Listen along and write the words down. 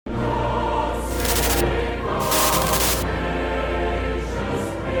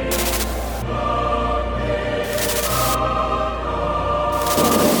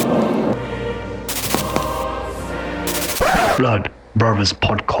Blood Brothers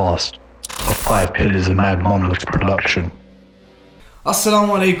podcast, a Five Pillars of Mad Monolith production.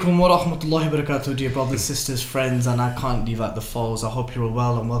 Assalamu alaikum wa rahmatullahi wa barakatuh, dear brothers, sisters, friends, and I can't leave out the foes. I hope you're all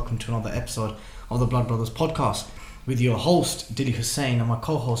well and welcome to another episode of the Blood Brothers podcast with your host, Dili Hussain, and my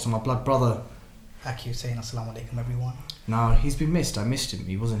co-host and my blood brother, Aki Hussain. Assalamu alaikum, everyone. Now, he's been missed. I missed him.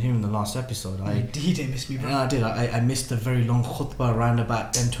 He wasn't here in the last episode. He didn't miss me, bro. No, I did. I missed the very long khutbah around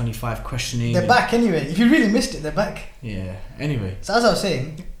about M25 questioning. They're back anyway. If you really missed it, they're back. Yeah. Anyway. So as I was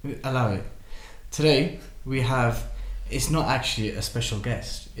saying, allow it. Today, we have... It's not actually a special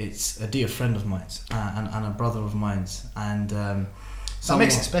guest. It's a dear friend of mine and a brother of mine. And that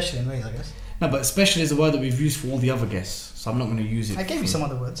makes it special in ways, I guess. No, but special is a word that we've used for all the other guests, so I'm not going to use it. I gave you some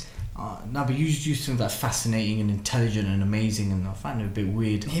other words. No, but you used something that's fascinating and intelligent and amazing, and I find it a bit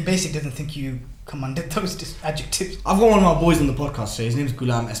weird. He basically doesn't think you commanded those adjectives. I've got one of my boys on the podcast today. His name's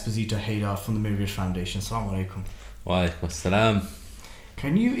Ghulam Esposito Haydar from the Myriad Foundation. Assalamu alaikum. Wa alaikum assalam.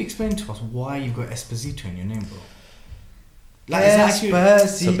 Can you explain to us why you've got Esposito in your name, bro?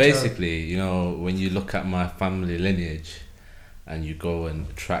 So basically, you know, when you look at my family lineage and you go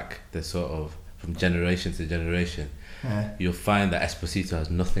and track the sort of from generation to generation, you'll find that Esposito has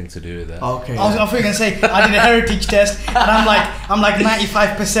nothing to do with that. Okay. I was going to say, I did a heritage test and I'm like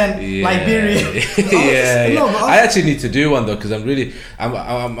 95% Liberian. Yeah. No, I actually need to do one though, because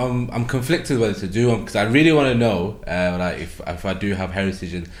I'm conflicted whether to do one, because I really want to know like if I do have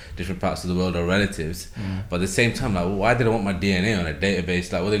heritage in different parts of the world or relatives, but at the same time, like, why did I want my DNA on a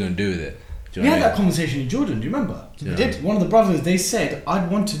database? Like, what are they going to do with it? We had that conversation in Jordan, do you remember? We did. One of the brothers, they said, I'd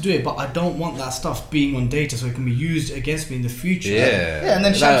want to do it, but I don't want that stuff being on data so it can be used against me in the future. Yeah, and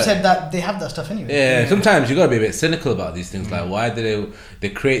then Shab said that they have that stuff anyway. Yeah, sometimes you got to be a bit cynical about these things. Like, why do they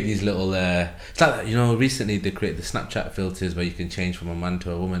create these little... it's like, you know, recently they create the Snapchat filters where you can change from a man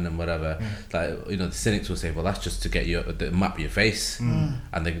to a woman and whatever. Like, you know, the cynics will say, well, that's just to get you... map your face.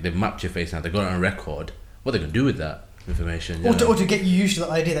 And they've mapped your face now. They've got it on record. What are they going to do with that information? Or to get you used to the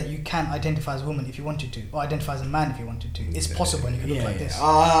idea that you can identify as a woman if you wanted to, or identify as a man if you wanted to. It's possible and you can look like this.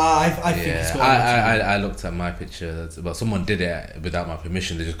 I think it's got I looked at my picture. Someone did it without my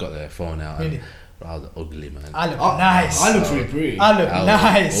permission. They just got their phone out. Really? I was ugly, man. I look nice. I look pretty pretty. I look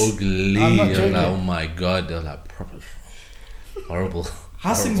nice. Ugly. I'm not joking. Like, oh my god, they're like proper horrible.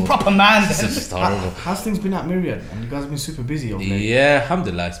 How's things proper man? It's just horrible. How's things been at Myriad? And you guys have been super busy over there. Yeah,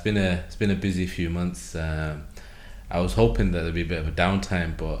 alhamdulillah. It's been a busy few months. I was hoping that there'd be a bit of a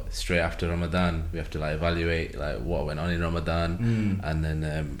downtime, but straight after Ramadan, we have to like evaluate like what went on in Ramadan and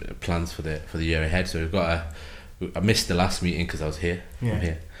then plans for the year ahead. So we've got I missed the last meeting because I was here. Yeah. I'm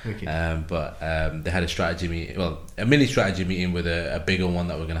here. Wicked. They had a strategy meeting, a mini strategy meeting with a bigger one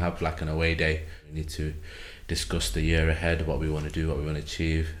that we're gonna have, like an away day. We need to discuss the year ahead, what we want to do, what we want to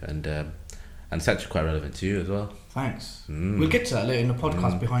achieve, and it's actually quite relevant to you as well. Thanks. We'll get to that later in the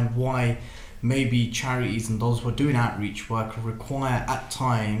podcast behind why maybe charities and those who are doing outreach work require at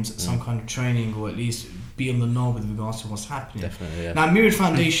times some kind of training, or at least be on the know with regards to what's happening. Definitely, yeah. Now, Myriad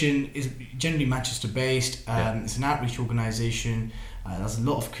Foundation is generally Manchester based. It's an outreach organisation. There's a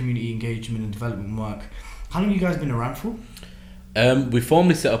lot of community engagement and development work. How long have you guys been around for? We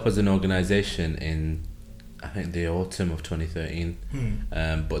formally set up as an organisation in, I think, the autumn of 2013.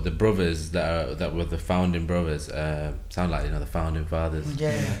 But the brothers that were the founding brothers sound like, you know, the founding fathers.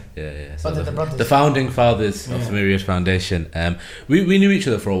 Yeah. So But the brothers. the founding fathers of the Myriad Foundation. We knew each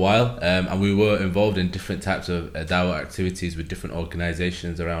other for a while, and we were involved in different types of dawah activities with different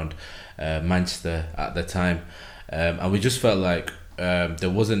organisations around Manchester at the time, and we just felt like there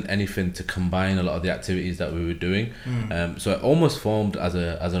wasn't anything to combine a lot of the activities that we were doing, so it almost formed as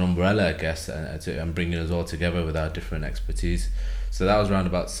an umbrella, I guess, and bringing us all together with our different expertise. So that was around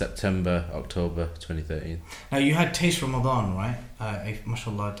about October 2013. Now, you had Taste Ramadan, right?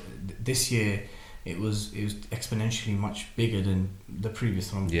 Mashallah, this year it was exponentially much bigger than the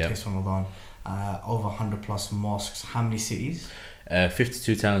previous one, Taste Ramadan. Over 100 plus mosques. How many cities?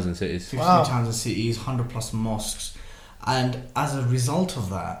 52 towns and cities. 52 towns and cities, 100 plus mosques. And as a result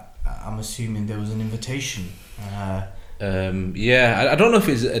of that, I'm assuming there was an invitation. I don't know if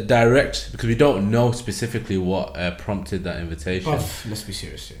it's a direct, because we don't know specifically what prompted that invitation. Let's be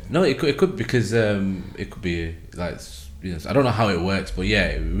serious here. No, it could because it could be like, you know, I don't know how it works, but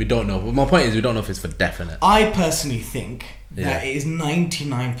yeah, we don't know. My point is, we don't know if it's for definite. I personally think that it is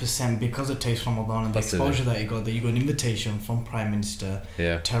 99% because of Taste Ramadan and the exposure that you got an invitation from Prime Minister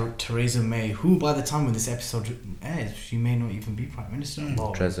Theresa May, who by the time when this episode airs, she may not even be Prime Minister.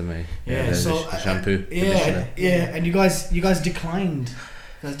 Theresa May. Yeah, so the shampoo. and you guys declined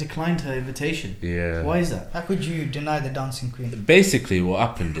has declined her invitation. Yeah. Why is that? How could you deny the dancing queen? Basically, what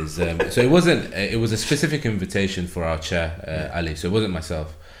happened is, so it wasn't. It was a specific invitation for our chair, Ali. So it wasn't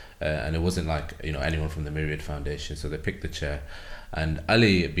myself, and it wasn't like anyone from the Myriad Foundation. So they picked the chair, and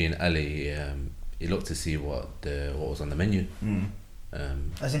Ali, being Ali, he looked to see what was on the menu.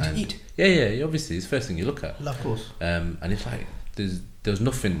 As in to eat. Yeah. Obviously, it's the first thing you look at. Of course. And it's like there was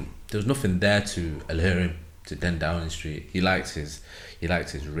nothing there to allure him to Den Downing Street. He likes his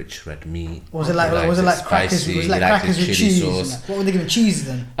rich red meat. Was it like crackers? Was it like crackers with cheese? Sauce. What were they giving cheese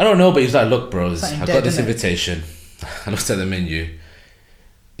then? I don't know, but he's like, look, bros, I got this isn't it? invitation. I looked at the menu.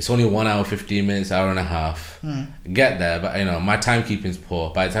 It's only 1 hour, 15 minutes, hour and a half. Get there, but my timekeeping's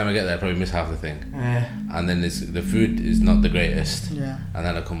poor. By the time I get there, I probably miss half the thing. Yeah. And then the food is not the greatest. Yeah. And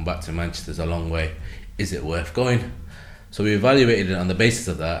then I come back to Manchester, it's a long way. Is it worth going? So we evaluated it on the basis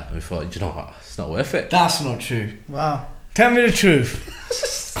of that, and we thought, do you know what? It's not worth it. That's not true. Wow. Tell me the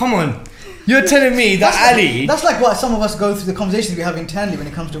truth. Come on. You're telling me that Ali... That's like what some of us go through the conversations we have internally when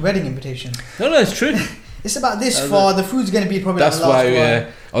it comes to wedding invitations. No, it's true. It's about this far. The food's going to be probably That's the last why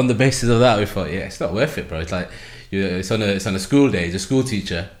one. on the basis of that we thought, it's not worth it, bro. It's like it's on a school day. He's a school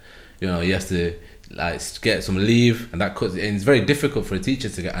teacher. He has to get some leave, and and it's very difficult for a teacher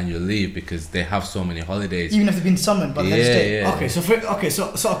to get annual leave because they have so many holidays. Even if they've been summoned by the head of state. Yeah. Okay, so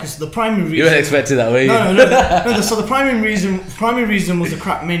the primary reason... You weren't expecting that, were you? No. So the primary reason was the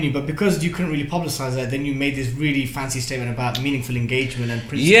crap menu, but because you couldn't really publicise that, then you made this really fancy statement about meaningful engagement and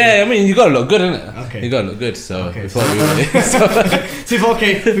principle. Yeah, I mean, you gotta look good, innit? Okay. You gotta look good, so Okay, we so- thought we would.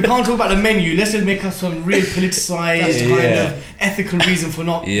 So we can't talk about the menu. Let's just make up some real politicised kind of ethical reason for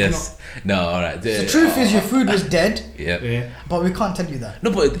not... Yes. No, alright. The truth is your food was dead, Yeah. but we can't tell you that.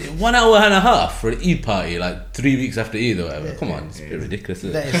 No, but 1 hour and a half for an Eid party, like 3 weeks after Eid or whatever. Come on, it's a bit ridiculous,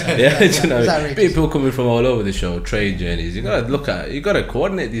 isn't That it? is- Yeah, that- you know, it's outrageous. people coming from all over the show, trade journeys. You gotta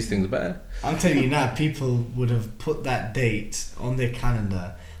coordinate these things better. I'm telling you now, people would have put that date on their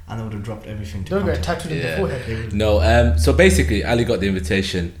calendar and they would have dropped everything to Don't get contact. tattooed in the Yeah. forehead. No, so basically, Ali got the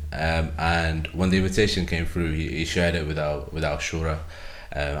invitation, and when the invitation came through, he shared it with our Shura,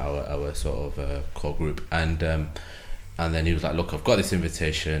 our sort of core group, and then he was like, "Look, I've got this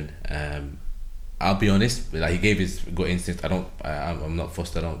invitation. I'll be honest, like he gave his gut instinct. I'm not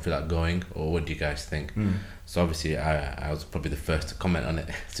fussed. I don't feel like going. Or what do you guys think?" So obviously, I was probably the first to comment on it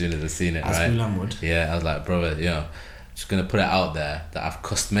as soon as I seen it. As right? Ulan would. Yeah, I was like, brother, just gonna put it out there that I've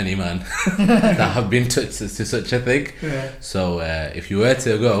cussed many man that have been touched to such a thing. Yeah. So if you were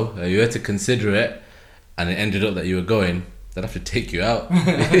to go, you were to consider it, and it ended up that you were going, they'd have to take you out.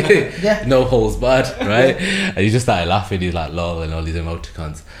 Yeah. No holes barred, right? And he just started laughing. He's like, lol, and all these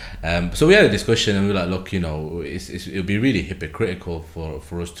emoticons. So we had a discussion, and we were like, look, it'll be really hypocritical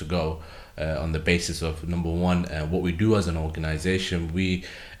for us to go on the basis of, number one, what we do as an organisation. We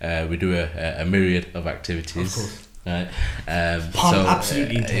do a myriad of activities. Of course. Right. Pun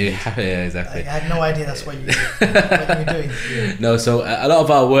absolutely intended. Yeah, exactly. I had no idea that's what you were doing. No, so a lot of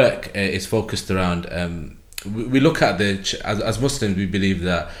our work is focused around. We look at as Muslims, we believe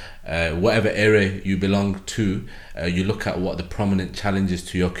that whatever area you belong to, you look at what the prominent challenges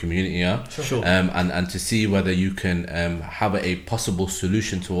to your community are, Sure. and to see whether you can have a possible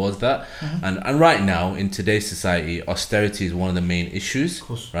solution towards that. And right now in today's society, austerity is one of the main issues, Of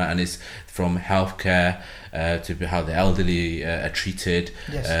course. right? And it's from healthcare to how the elderly are treated,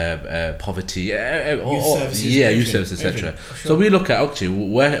 Yes. poverty, services, youth everything, services, etc. everything, for So we look at actually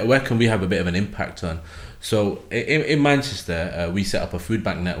where can we have a bit of an impact on. So in Manchester, we set up a food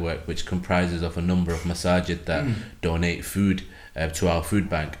bank network which comprises of a number of masajid that donate food to our food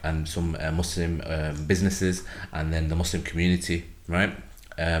bank, and some Muslim businesses, and then the Muslim community, right?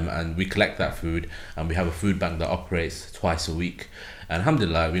 And we collect that food, and we have a food bank that operates twice a week. And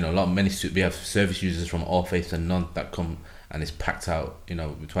alhamdulillah, we have service users from all faiths and none that come, and it's packed out,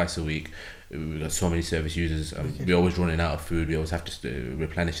 twice a week. We've got so many service users. We're always running out of food. We always have to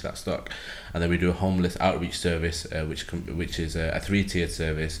replenish that stock. And then we do a homeless outreach service, which is a 3-tiered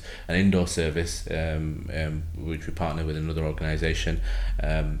service, an indoor service, which we partner with another organisation,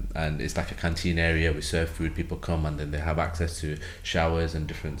 and it's like a canteen area. We serve food. People come, and then they have access to showers and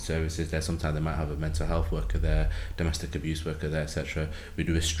different services there. Sometimes they might have a mental health worker there, domestic abuse worker there, etc. We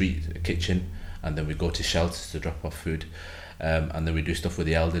do a street kitchen, and then we go to shelters to drop off food. And then we do stuff with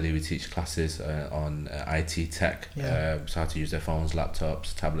the elderly. We teach classes on IT tech, so how to use their phones,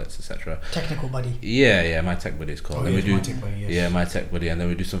 laptops, tablets, etc. Technical buddy. Yeah, My Tech Buddy is called. Oh, And yes, we do, My Tech Buddy, yes. Yeah, My Tech Buddy, and then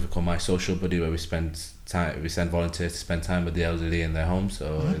we do something called My Social Buddy, where we send volunteers to spend time with the elderly in their homes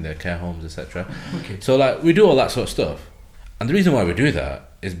or in their care homes, etc. Okay. So like we do all that sort of stuff, and the reason why we do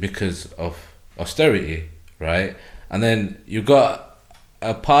that is because of austerity, right? And then you've got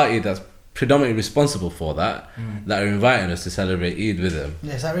a party that's predominantly responsible for that are inviting us to celebrate Eid with them.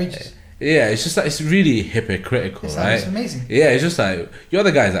 Yeah, it's outrageous. Yeah, it's just like, it's really hypocritical, right? It's amazing. Yeah, it's just like, you're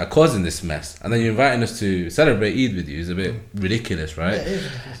the guys that are causing this mess, and then you're inviting us to celebrate Eid with you is a bit ridiculous, right? Yeah, it is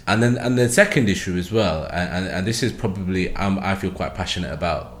ridiculous. And the second issue as well, and this is probably I feel quite passionate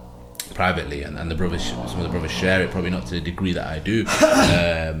about privately, and the brothers, some of the brothers share it, probably not to the degree that I do,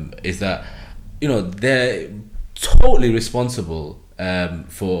 is that, you know, they're totally responsible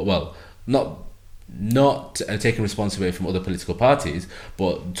for, well, not taking responsibility from other political parties,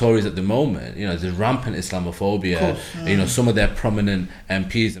 but Tories at the moment, you know, there's rampant Islamophobia. You know, some of their prominent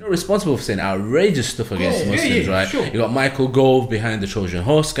MPs are responsible for saying outrageous stuff against Muslims, right? Sure. You got Michael Gove behind the Trojan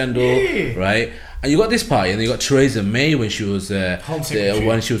horse scandal, right? And you got this party, and then you got Theresa May when she was Home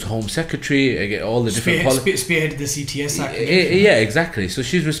Secretary, all the different spearheaded the CTS Act. Yeah, exactly. So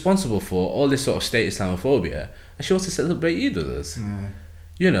she's responsible for all this sort of state Islamophobia, and she wants to celebrate Eid with us.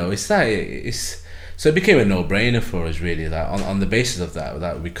 You know, it's like so it became a no-brainer for us, really, that on the basis of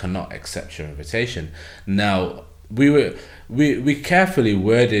that we cannot accept your invitation. Now, we carefully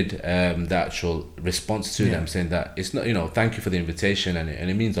worded the actual response to them, saying that it's not, you know, thank you for the invitation, and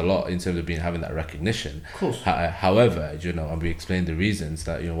it means a lot in terms of having that recognition. Of course. However, you know, and we explained the reasons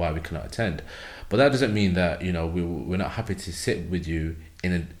that, you know, why we cannot attend, but that doesn't mean that, you know, we're not happy to sit with you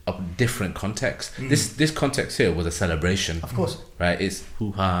in a different context. This context here was a celebration, Of course. right? It's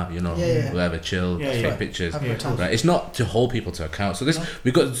hoo-ha, you know, whatever, chill, take pictures, right? It's not to hold people to account. So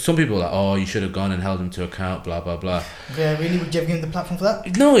we got some people like, oh, you should have gone and held them to account, blah blah blah. Yeah, really? Would you have given the platform for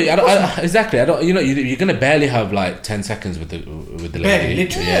that? No, exactly. I don't. You know, you're gonna barely have like 10 seconds with the lady. Barely,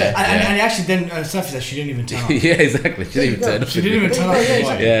 literally. Yeah, And actually, then Surface that she didn't even turn up. yeah, exactly. She didn't even turn up. She didn't even turn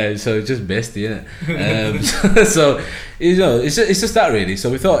up. Yeah, so it's just bestie, innit? So you know, it's just that, really. So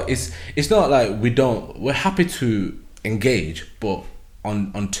we thought it's not like we're happy to engage, but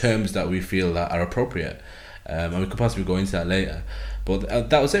on terms that we feel that are appropriate, and we could possibly go into that later. But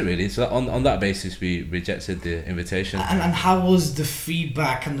that was it, really. So on that basis, we rejected the invitation. And how was the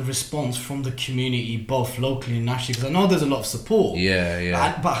feedback and the response from the community, both locally and nationally? Because I know there's a lot of support.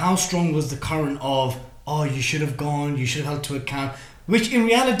 Yeah. But how strong was the current of, oh, you should have gone, you should have held to account? Which in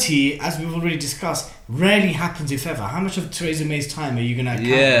reality, as we've already discussed, rarely happens, if ever. How much of Theresa May's time are you going to account?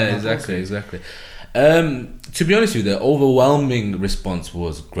 Yeah, exactly. To be honest with you, the overwhelming response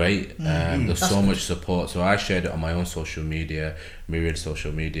was great. There's so much support. So I shared it on my own social media, myriad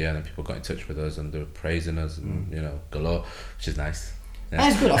social media, and then people got in touch with us and they were praising us, and, you know, galore, which is nice. Yeah.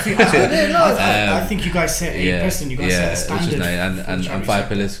 That's good. I think you guys set a precedent. You guys set a standard. Which is nice. And Five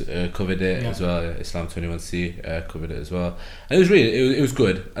Pillars covered it as well. Islam 21C covered it as well. And it was really, it was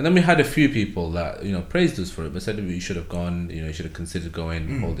good. And then we had a few people that, you know, praised us for it, but said that you should have gone, you know, you should have considered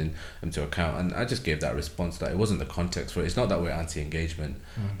going, holding them to account. And I just gave that response that it wasn't the context for it. It's not that we're anti-engagement.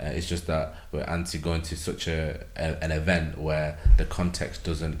 It's just that we're anti going to such an event where the context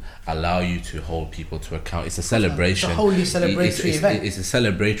doesn't allow you to hold people to account. It's a celebration. It's a wholly celebratory event. It's a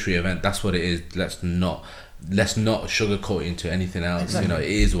celebratory event. That's what it is. Let's not sugarcoat it into anything else. Exactly. You know, it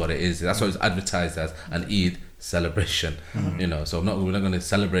is what it is. That's what it's advertised as, an Eid celebration. You know, so we're not going to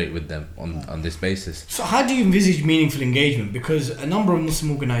celebrate with them on this basis. So how do you envisage meaningful engagement? Because a number of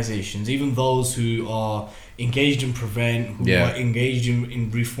Muslim organisations, even those who are engaged in prevent, who are engaged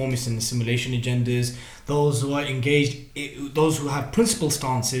in reformist and assimilation agendas, those who are engaged, those who have principled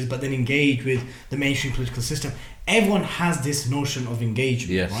stances but then engage with the mainstream political system, everyone has this notion of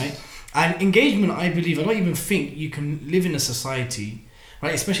engagement, right? And engagement, I believe, I don't even think you can live in a society,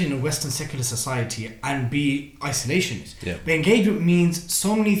 right, especially in a Western secular society, and be isolationist. But engagement means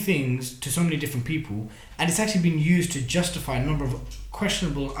so many things to so many different people, and it's actually been used to justify a number of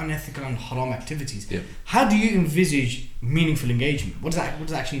questionable, unethical and haram activities. How do you envisage meaningful engagement? What does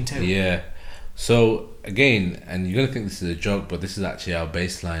that actually entail? So again, and you're gonna think this is a joke, but this is actually our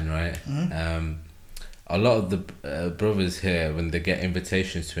baseline, right? A lot of the brothers here, when they get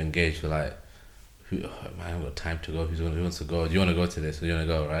invitations to engage, they're like, I haven't got time to go. Who wants to go? Do you want to go to this? Or do you want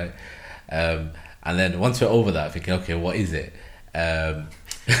to go, right? And then once we're over that, thinking, okay, what is it?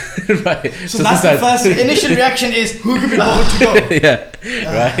 Right. So that's the first initial reaction is, who could be bothered to go?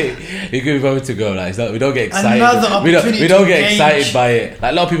 Right. Who could be bothered to go? Like, it's not, we don't get excited. We don't get excited by it.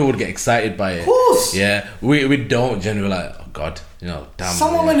 Like, a lot of people would get excited by it. Of course. Yeah. We don't generally like, oh God, you know, damn.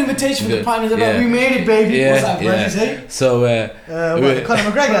 Someone got an invitation from the Prime Minister about, we made it, baby. What's that, what did you say? So, Conor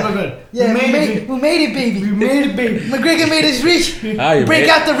McGregor. Yeah, we made it, baby. We made it, baby. McGregor made us rich. Break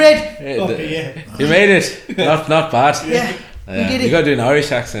out the red. You made it. Not bad. did You it. got to do an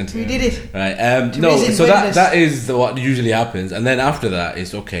Irish accent. We did it. Right. To No. raise So awareness. that is what usually happens, and then after that,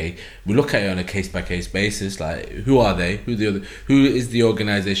 it's okay. We look at it on a case by case basis. Like, who are they? Who is the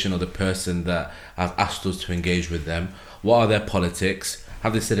organisation or the person that have asked us to engage with them? What are their politics?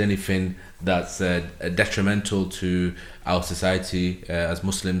 Have they said anything that's detrimental to our society as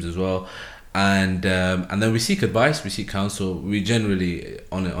Muslims as well? And then we seek advice, we seek counsel. We generally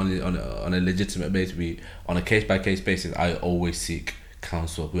on a legitimate basis, on a case by case basis, I always seek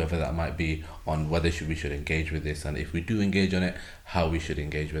counsel, whoever that might be, on whether we should engage with this, and if we do engage on it, how we should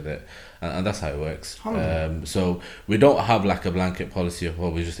engage with it, and that's how it works. So we don't have like a blanket policy of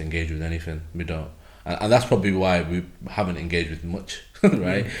we just engage with anything. We don't, and that's probably why we haven't engaged with much.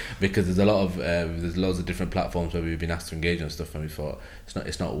 Right, because there's loads of different platforms where we've been asked to engage on stuff, and we thought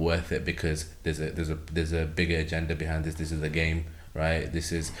it's not worth it because there's a bigger agenda behind this. This is a game, right?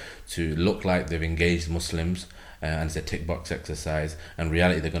 This is to look like they've engaged Muslims, and it's a tick box exercise. And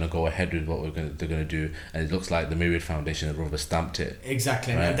reality, they're going to go ahead with what they're going to do, and it looks like the Myriad Foundation has rubber stamped it.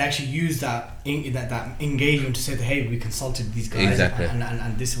 Exactly, right? And they actually use that engagement to say that, hey, we consulted these guys, Exactly.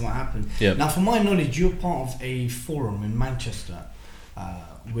 and this is what happened. Yep. Now, from my knowledge, you're part of a forum in Manchester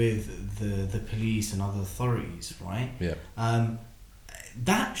with the police and other authorities, right? Yeah.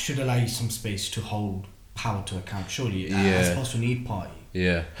 That should allow you some space to hold power to account, surely, Yeah. as opposed to an Eid party.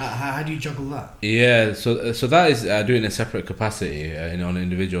 Yeah. How do you juggle that? Yeah, so that is doing a separate capacity, on an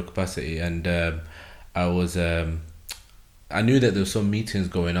individual capacity, and I knew that there were some meetings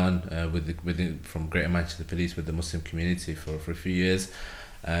going on from Greater Manchester Police with the Muslim community for a few years,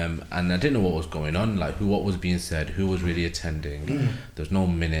 and I didn't know what was going on, like what was being said, who was really attending. There was no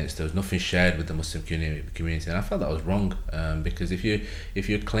minutes, there was nothing shared with the Muslim community, and I felt that was wrong, because if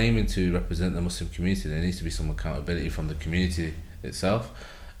you're claiming to represent the Muslim community, there needs to be some accountability from the community itself,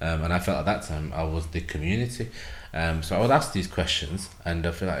 and I felt at that time I was the community, so I would ask these questions, and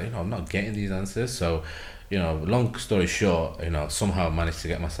I feel like I'm not getting these answers. So long story short, somehow I managed to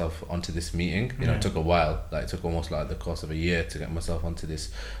get myself onto this meeting. It took a while, like it took almost like the course of a year to get myself onto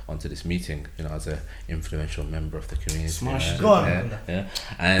this meeting, as a influential member of the community. Smash. Go on. Yeah.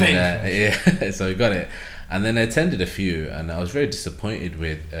 And so we got it. And then I attended a few, and I was very disappointed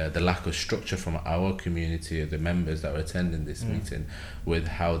with the lack of structure from our community, the members that were attending this meeting, with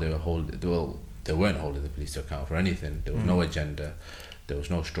how they were holding. Well, they weren't holding the police to account for anything. There was no agenda. There was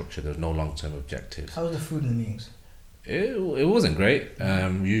no structure. There was no long-term objectives. How was the food in the meetings? It wasn't great.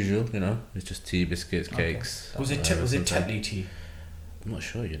 Usual, it's just tea, biscuits, cakes. Was it Tetley tea? I'm not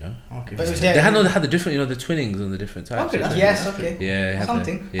sure, Okay. But it was They had the different, the twinnings and the different types. Okay, that's Yes, good. okay. Yeah, it had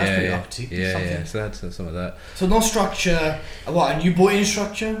Something. The, That's yeah, pretty yeah, up to you. yeah, Something. yeah. So I had some of that. So no structure. What? And you brought in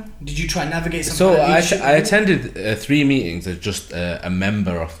structure? Did you try and navigate some? So kind of I leadership? attended 3 meetings as just a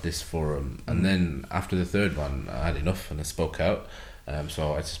member of this forum, and then after the third one, I had enough and I spoke out.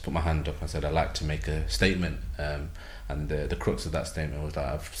 So I just put my hand up and said I'd like to make a statement. And the crux of that statement was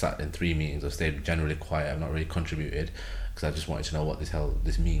that I've sat in 3 meetings. I've stayed generally quiet. I've not really contributed because I just wanted to know what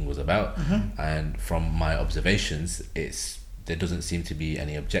this meeting was about. And from my observations, there doesn't seem to be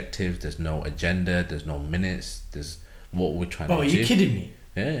any objectives. There's no agenda. There's no minutes. There's what we're trying to Bro, are achieve. you kidding me?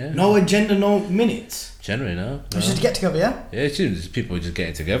 Yeah. No agenda, no minutes. Generally, no. It was just a get together, yeah? Yeah, it's just people just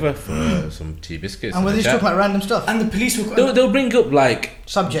getting together for some tea, biscuits. And were a they just chat. talking about random stuff? And the police were. They'll bring up like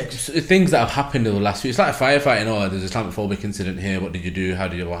Subjects. things that have happened in the last few. It's like firefighting. There's an Islamophobic incident here. What did you do?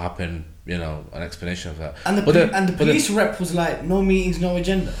 What happened? An explanation of that. And the police rep was like, no meetings, no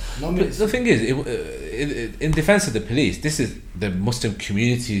agenda, no But minutes. the thing is, in defense of the police, this is the Muslim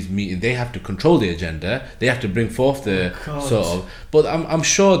community's meeting. They have to control the agenda. They have to bring forth the God. sort of. But I'm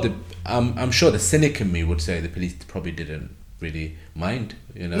sure the cynic in me would say the police probably didn't really mind.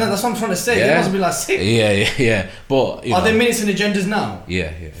 No, that's what I'm trying to say. They Yeah. must be like sick. Yeah. But Are there minutes and agendas now?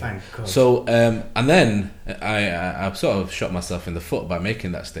 Yeah. Thank God. So and then I sort of shot myself in the foot by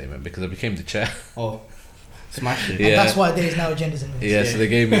making that statement because I became the chair. Oh, smash it. Yeah. And that's why there is now agendas in this. Yeah, so they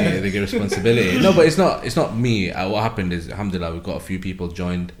gave responsibility. No, but it's not me. What happened is, alhamdulillah, we've got a few people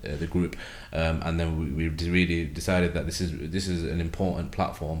joined the group, and then we really decided that this is an important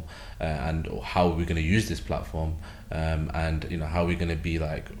platform, and how are we going to use this platform, and how we're going to be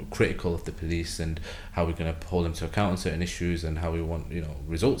like critical of the police, and how we're going to hold them to account on certain issues, and how we want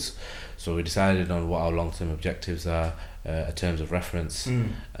results. So we decided on what our long-term objectives are, in terms of reference,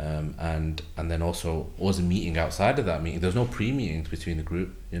 and then also was a meeting outside of that meeting. There's no pre-meetings between the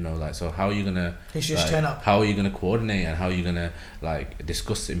group, so how are you gonna They should just turn up. how are you gonna coordinate, and how are you gonna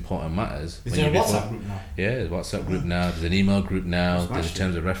discuss important matters? Is when there a you WhatsApp group now? Yeah, there's a WhatsApp group now, there's an email group now, Smash there's it.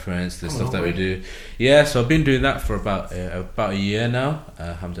 terms of reference, there's Come stuff on, that we no do. Yeah, so I've been doing that for about a year now,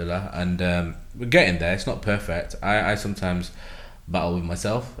 alhamdulillah, and we're getting there. It's not perfect. I sometimes battle with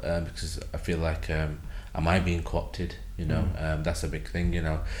myself because I feel like am I being co-opted? You know, that's a big thing. You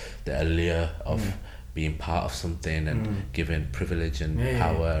know, the allure of being part of something and given privilege and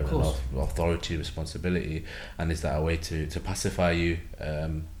power and authority, responsibility, and is that a way to pacify you?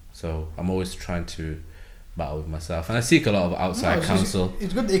 So I'm always trying to battle with myself, and I seek a lot of outside counsel.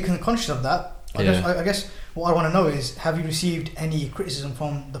 It's good that you're conscious of that. I guess what I want to know is, have you received any criticism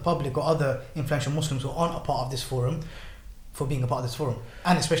from the public or other influential Muslims who aren't a part of this forum for being a part of this forum,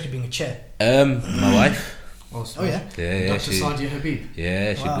 and especially being a chair? My wife. Oh yeah. Dr. Sadia Habib.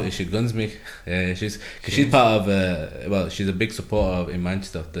 Yeah, she guns me. Yeah, she's part of she's a big supporter in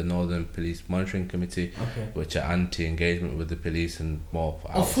Manchester of the Northern Police Monitoring Committee, which are anti-engagement with the police and more.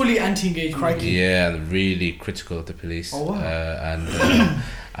 Fully anti-engagement. Yeah, and really critical of the police. Oh wow.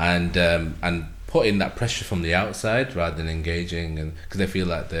 And putting that pressure from the outside rather than engaging, and because they feel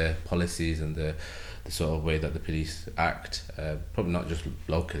like the policies and the sort of way that the police act, probably not just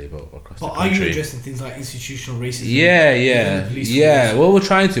locally but across the country. But are you addressing things like institutional racism? Yeah. Well, we're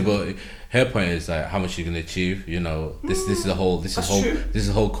trying to, but her point is like, how much you're going to achieve. You know, this is a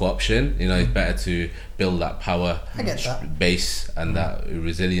whole co-option. You know, it's better to build that power base and that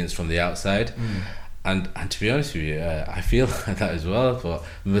resilience from the outside. And to be honest with you, I feel like that as well.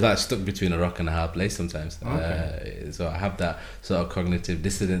 But that's stuck between a rock and a hard place sometimes. So I have that sort of cognitive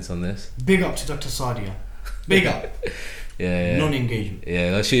dissonance on this. Big up to Dr. Sadia. Big up. Yeah. Non-engagement.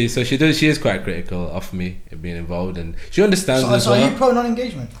 Yeah, she is quite critical of me being involved, and she understands as well. So are you pro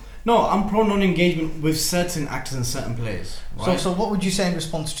non-engagement? No, I'm pro non-engagement with certain actors and certain players. Right? So what would you say in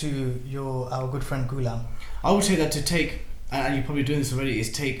response to our good friend Ghulam? I would say that to take, and you're probably doing this already,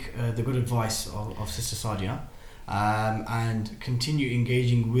 is take the good advice of Sister Sadia and continue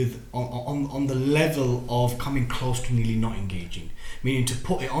engaging with on the level of coming close to nearly not engaging, meaning to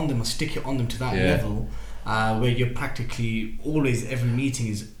put it on them or stick it on them to that level where you're practically always, every meeting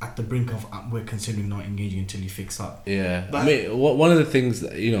is at the brink of we're considering not engaging until you fix up. But I mean, one of the things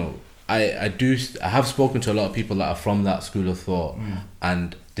that, you know, I have spoken to a lot of people that are from that school of thought,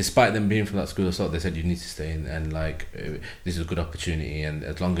 and despite them being from that school of thought, they said you need to stay in, and like this is a good opportunity, and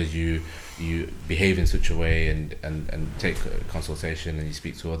as long as you behave in such a way and take consultation and you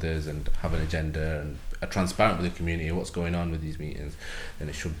speak to others and have an agenda and are transparent with the community what's going on with these meetings, then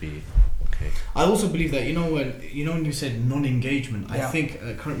it should be okay. I also believe that when you said non-engagement, I think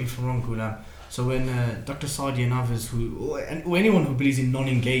correct me if I'm wrong, Ghulam. So when Dr. Sadia and others or anyone who believes in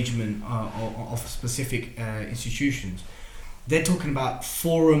non-engagement of specific institutions, they're talking about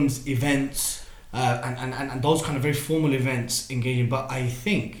forums, events, and those kind of very formal events engaging. But I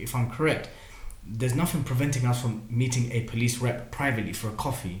think, if I'm correct, there's nothing preventing us from meeting a police rep privately for a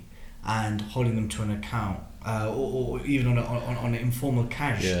coffee and holding them to an account, or even on an informal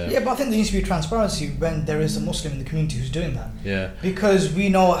cash. Yeah, but I think there needs to be transparency when there is a Muslim in the community who's doing that. Yeah. Because we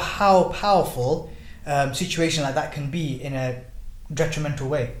know how powerful situation like that can be in a detrimental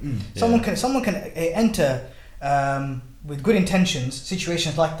way. Someone can enter with good intentions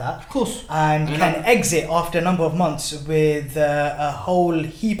situations like that, of course, and can exit after a number of months with a whole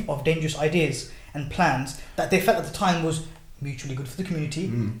heap of dangerous ideas and plans that they felt at the time was mutually good for the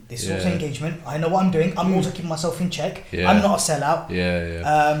community. This is also engagement. I know what I'm doing. I'm also keeping myself in check. I'm not a sellout.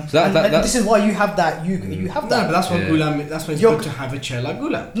 So this is why you have that. You have that. No, but that's why Ghulam. That's why it's good to have a chair like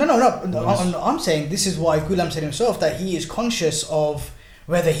Ghulam. No. I'm saying this is why Ghulam said himself that he is conscious of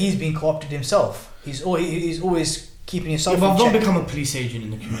whether he's being co-opted himself. He's always keeping yourself in check. Don't become a police agent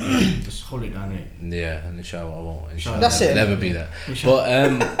in the community. Just hold it down, innit? Yeah, and inshallah I won't. Inshallah, that's it. Never be that. But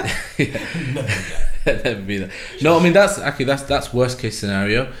never be that. No, I mean that's worst case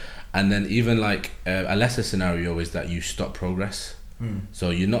scenario, and then even like a lesser scenario is that you stop progress. So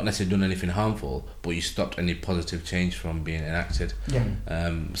you're not necessarily doing anything harmful, but you stopped any positive change from being enacted.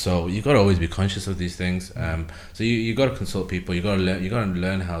 So you got to always be conscious of these things. So you got to consult people. You got to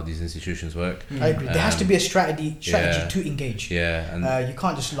learn how these institutions work. I agree. There has to be a strategy to engage. And you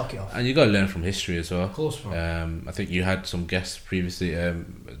can't just lock it off. And you got to learn from history as well. Of course, bro. I think you had some guests previously,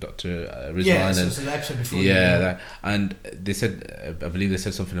 Dr. Rizwan. Yeah, so the episode before. And they said, I believe they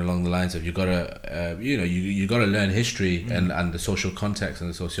said something along the lines of you gotta, you gotta learn history and the social context and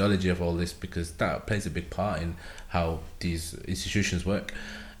the sociology of all this, because that plays a big part in how these institutions work.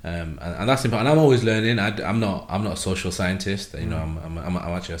 And that's important. And I'm always learning. I'm not a social scientist. You know, I'm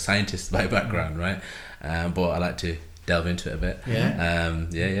actually a scientist by background, right? But I like to delve into it a bit. Do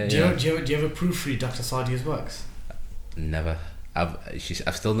you ever proofread Dr. Sadia's works? Never.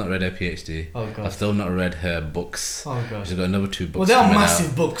 I've still not read her PhD. Oh, God. I've still not read her books. Oh, God. She's got another 2 books. Well, they are coming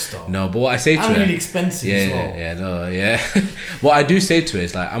massive out. books, though. No, but what I say to And her, really expensive as well. yeah. What I do say to her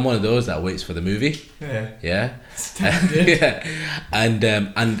is like, I'm one of those that waits for the movie. Yeah. Yeah. Yeah.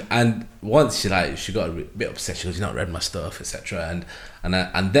 And once she got a bit upset. She goes, "You've not read my stuff, etc."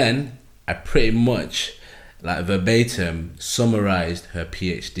 And then I pretty much like verbatim summarized her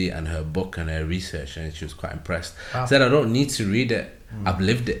PhD and her book and her research, and she was quite impressed. Wow. Said, "I don't need to read it. I've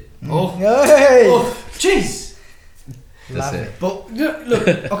lived it." Oh, Hey! jeez. That's Love it. it. But look,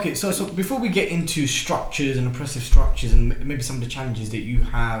 okay, so before we get into structures and oppressive structures and maybe some of the challenges that you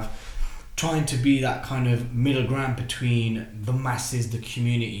have trying to be that kind of middle ground between the masses, the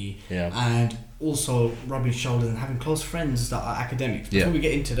community, Yeah. and also rubbing shoulders and having close friends that are academics. Before Yeah. we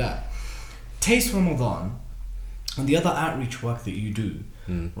get into that, Taste Ramadan and the other outreach work that you do,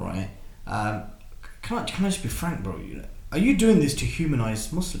 right? Can I just be frank, bro? Are you doing this to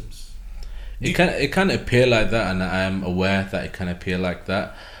humanize Muslims? It can appear like that, and I am aware that it can appear like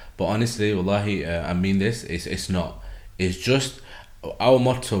that. But honestly, wallahi, I mean this. It's not. It's just our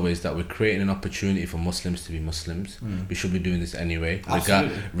motto is that we're creating an opportunity for Muslims to be Muslims. We should be doing this anyway,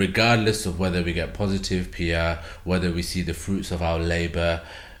 Absolutely. regardless of whether we get positive PR, whether we see the fruits of our labour.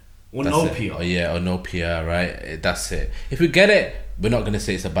 Or That's no it. PR? Or no PR, right? That's it. If we get it, we're not going to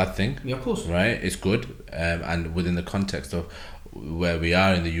say it's a bad thing. Yeah, of course. Right? It's good. And within the context of where we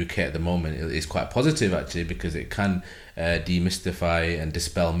are in the UK at the moment, it's quite positive actually, because it can demystify and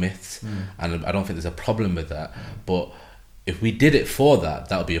dispel myths. And I don't think there's a problem with that. But if we did it for that,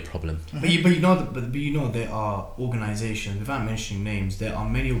 that would be a problem. But you know there are organisations, without mentioning names, there are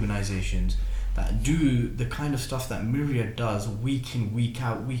many organisations that do the kind of stuff that Myriad does week in, week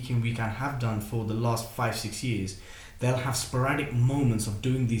out, have done for the last 5-6 years. They'll have sporadic moments of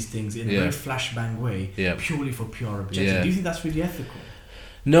doing these things in a very flashbang way, purely for PR objectives. Yeah. Do you think that's really ethical?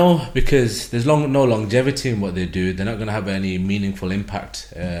 No, because there's no longevity in what they do. They're not going to have any meaningful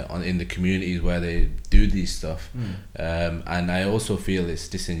impact in the communities where they do these stuff. And I also feel it's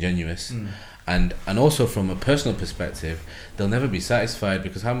disingenuous. And also from a personal perspective, they'll never be satisfied,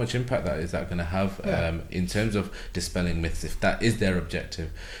 because how much impact is that going to have in terms of dispelling myths? If that is their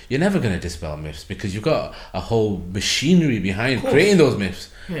objective, you're never going to dispel myths, because you've got a whole machinery behind creating those myths.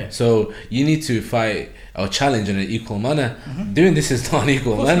 Yeah. So you need to fight or challenge in an equal manner. Doing this is not an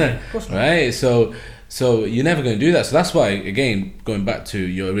equal manner, right? So you're never going to do that. So that's why, again, going back to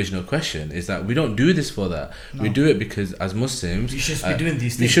your original question, is that we don't do this for that. No. We do it because as Muslims, you should be doing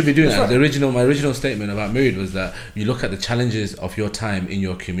these things. We should be doing that. Right. My original statement about Myriad was that you look at the challenges of your time in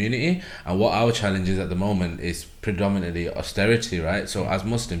your community, and what our challenge is at the moment is predominantly austerity, right? So as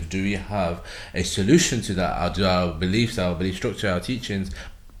Muslims, do we have a solution to that? Our beliefs, our belief structure, our teachings?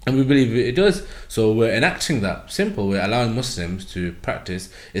 And we believe it does. So we're enacting that. Simple. We're allowing Muslims to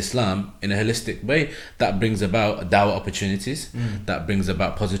practice Islam in a holistic way. That brings about dawah opportunities. That brings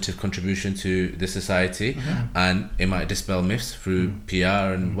about positive contribution to the society. And it might dispel myths through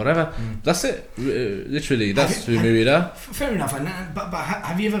PR and whatever. That's it. Literally, that's who Myriad are. Fair enough. But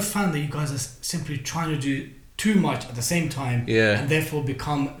have you ever found that you guys are simply trying to do too much at the same time, and therefore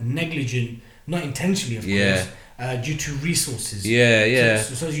become negligent, not intentionally, of course, due to resources?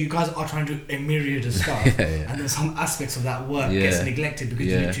 So you guys are trying to do a myriad of stuff, and then some aspects of that work gets neglected because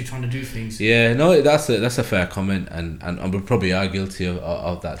you're literally trying to do things. No, that's a fair comment, and we probably are guilty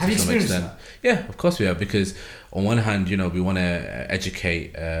of that. Have you experienced that? Yeah, of course we are, because on one hand, we want to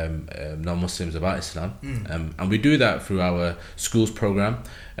educate non-Muslims about Islam, and we do that through our schools program.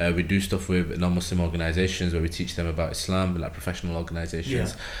 We do stuff with non-Muslim organisations where we teach them about Islam, like professional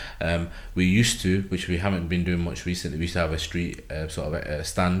organisations. We used to, which we haven't been doing much recently, we used to have a street sort of a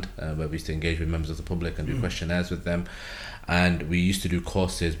stand where we used to engage with members of the public and do questionnaires with them. And we used to do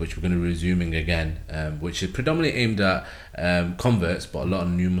courses, which we're going to be resuming again, which is predominantly aimed at converts, but a lot of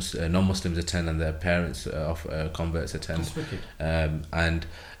new non-Muslims attend, and their parents of converts attend.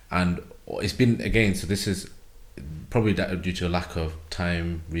 And it's been, again, so this is probably due to a lack of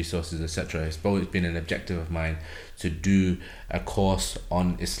time, resources, etc. It's always been an objective of mine to do a course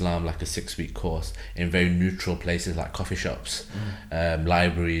on Islam, like a 6-week course, in very neutral places like coffee shops,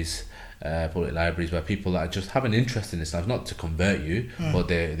 libraries, public libraries, where people that just have an interest in Islam, not to convert you, but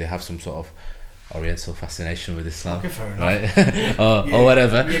they have some sort of Oriental fascination with Islam, okay, fair right? or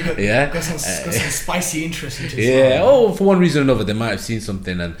whatever. Got some spicy interest into Islam. Oh, for one reason or another, they might have seen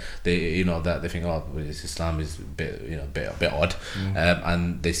something, and they, that they think, oh, Islam is a bit odd,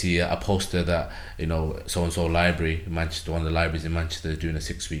 and they see a poster that so and so library, Manchester, one of the libraries in Manchester, is doing a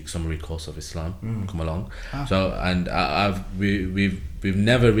 6-week summary course of Islam. Come along. So, and we've we've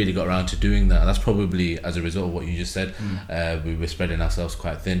never really got around to doing that. That's probably as a result of what you just said. We were spreading ourselves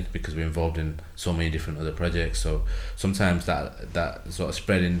quite thin because we're involved in so many different other projects. So sometimes that sort of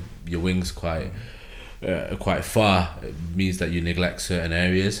spreading your wings quite far means that you neglect certain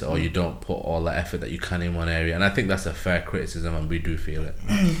areas, or you don't put all the effort that you can in one area. And I think that's a fair criticism, and we do feel it.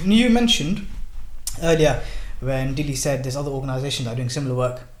 You mentioned earlier when Dilly said there's other organisations that are doing similar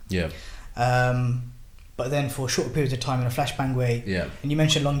work. Yeah. But then for short periods of time in a flashbang way. Yeah. And you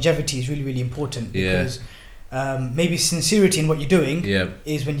mentioned longevity is really, really important Yeah. because maybe sincerity in what you're doing Yeah.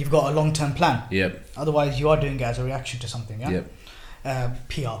 is when you've got a long-term plan. Yeah. Otherwise, you are doing it as a reaction to something. Yeah. Yeah.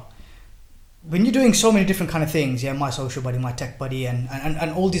 PR. When you're doing so many different kind of things, my social buddy, my tech buddy,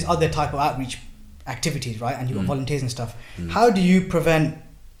 and all these other type of outreach activities, right? And you've got volunteers and stuff. How do you prevent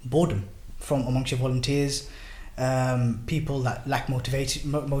boredom from amongst your volunteers? People that lack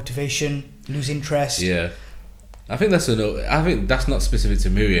motivation, lose interest. Yeah. I think that's not specific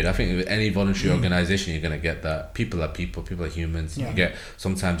to Myriad. I think with any voluntary organisation, you're gonna get that. People are humans. Yeah. You get,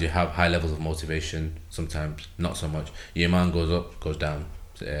 sometimes you have high levels of motivation, sometimes not so much. Your man goes up, goes down.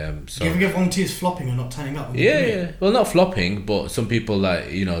 So Do you ever get volunteers flopping and not turning up? yeah. Well, not flopping, but some people, like,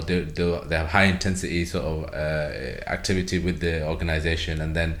 you know, they have high intensity sort of activity with the organisation,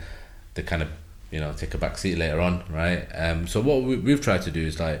 and then they kind of, you know, take a back seat later on, right? So what we've tried to do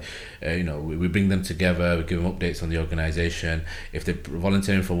is, like, you know, we bring them together, we give them updates on the organisation. If they're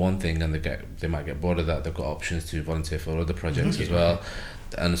volunteering for one thing and they might get bored of that, they've got options to volunteer for other projects as well.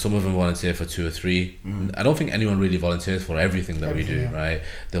 And some of them volunteer for 2 or 3. I don't think anyone really volunteers for everything that we do, right?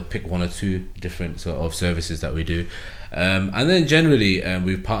 They'll pick 1 or 2 different sort of services that we do. And then generally,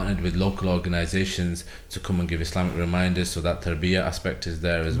 we've partnered with local organisations to come and give Islamic reminders, so that tarbiyah aspect is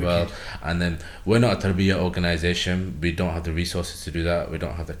there as well. And then we're not a tarbiyah organisation. We don't have the resources to do that. We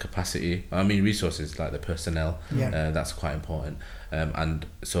don't have the capacity. I mean, resources like the personnel. That's quite important. And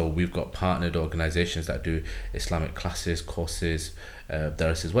so we've got partnered organisations that do Islamic classes, courses,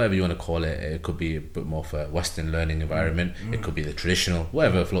 darases, whatever you want to call it. It could be a bit more for a Western learning environment. It could be the traditional,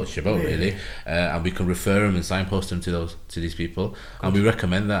 whatever floats your boat, really. And we can refer them and signpost them to these people, and we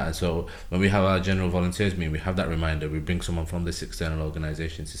recommend that. And so when we have our general volunteers meeting, we have that reminder. We bring someone from this external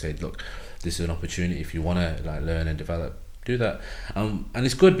organisation to say, look, this is an opportunity. If you want to, like, learn and develop, do that. And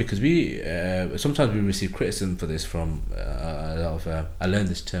it's good because we sometimes we receive criticism for this from a lot of I learned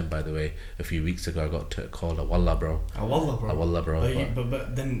this term, by the way, a few weeks ago. I got called a wallah bro. A wallah bro.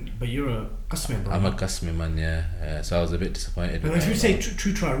 But you're a Qasmi bro. I'm a Qasmi man, yeah. So I was a bit disappointed. But if you say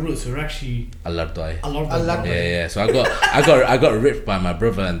true to our roots, we're actually Alardai. Alardai. Yeah. So I got ripped by my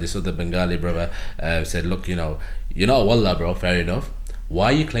brother and this other Bengali brother. Said, look, you know, you're not a wallah bro, fair enough. Why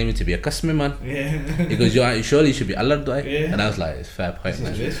are you claiming to be a Qasmi man? He goes, surely you should be Alardai. And I was like, it's fair point,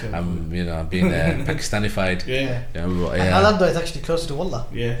 man. I'm being Pakistanified. Alardai is actually closer to Wallah.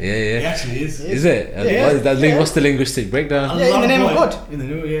 Yeah. It actually is. Is it? What's the linguistic breakdown? In the name of God.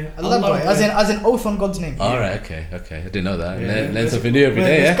 Alardai, as an oath on God's name. Alright, okay. I didn't know that. Learn something new every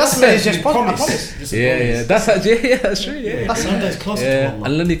day, yeah? Qasmi is just promise. Yeah. That's actually, that's true, yeah. Alardai is closer to Wallah.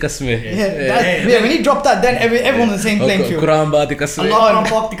 Allani Qasmi. Yeah, when you drop that, then everyone's on the same playing field. Quran Badi Qasmi.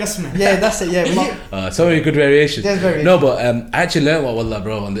 Yeah, that's it. Yeah, so many good variations. There's variations. No, but I actually learned what wallah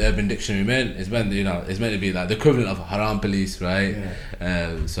bro on the Urban Dictionary meant. It's meant, you know, it's meant to be like the equivalent of haram police, right?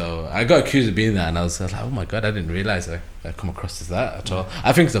 So I got accused of being that, and I was like, oh my god, I didn't realise I come across as that at all.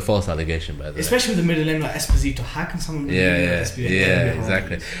 I think it's a false allegation, by the way. Especially with the middle name like Esposito. How can someone be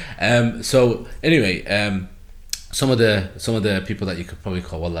exactly. So anyway, some of the people that you could probably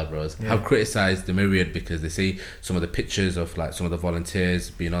call wallah bros have criticised the Myriad because they see some of the pictures of, like, some of the volunteers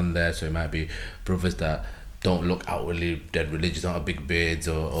being on there. So it might be brothers that don't look outwardly dead religious, don't have big beards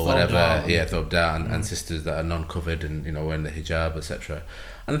or whatever, thobbed out, and sisters that are non-covered and, you know, wearing the hijab, etc.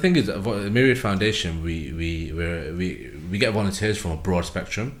 And the thing is, the Myriad Foundation, we get volunteers from a broad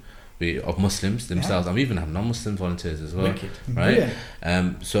spectrum of Muslims themselves, and we even have non-Muslim volunteers as well. Right?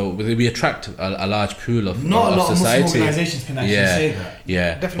 So we attract a large pool of not a lot society. of Muslim organisations can actually say that.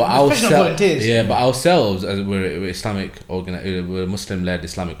 Yeah, Definitely. but ourselves, as we're Islamic we're a Muslim-led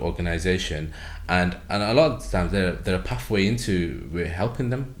Islamic organisation, and a lot of the times they're a pathway into, we're helping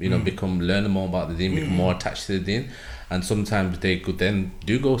them, you know, learn more about the deen, become more attached to the deen. And sometimes they could then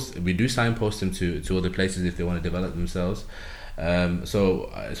we do signpost them to other places if they want to develop themselves. So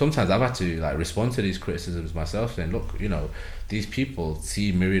sometimes I've had to, like, respond to these criticisms myself, saying, look, you know, these people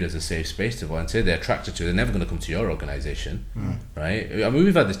see Myriad as a safe space to volunteer. They're attracted to it. They're never going to come to your organisation, right? I mean,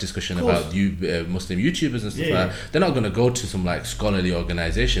 we've had this discussion about Muslim YouTubers and stuff like that. They're not going to go to some, like, scholarly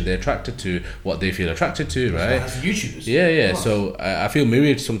organisation. They're attracted to what they feel attracted to, right? YouTubers. Yeah. So I feel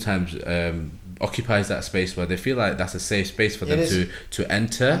Myriad sometimes occupies that space where they feel like that's a safe space for It them is. to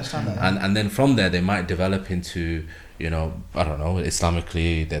enter, understand that, yeah. and then from there they might develop into, you know, I don't know,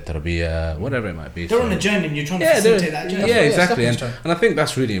 Islamically, their tarbiyah, whatever it might be. They're So- on a journey and you're trying to yeah, facilitate that journey. yeah, Yeah, exactly, stepping and, stone. and I think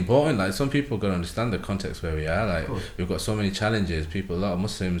that's really important. Like some people got to understand the context where we are. Like course. we've got so many challenges. A lot of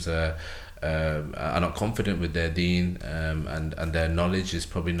Muslims are not confident with their deen, and their knowledge is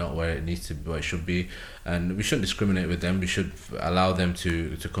probably not where it needs to be, where it should be. And we shouldn't discriminate with them. We should allow them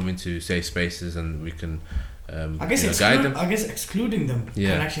to come into safe spaces, and we can I guess guide them. I guess excluding them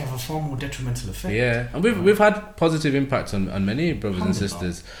Yeah. can actually have a far more detrimental effect. Yeah, and we've had positive impacts on many brothers and Alhamdulillah.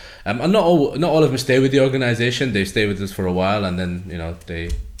 sisters, and not all of them stay with the organisation. They stay with us for a while, and then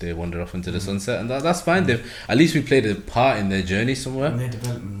they wander off into the sunset, and that's fine. At least we played a part in their journey somewhere. In their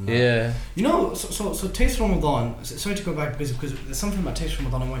development. Yeah, You know, so Taste Ramadan. Sorry to go back because there's something about Taste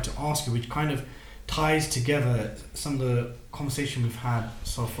Ramadan I wanted to ask you, which kind of ties together some of the conversation we've had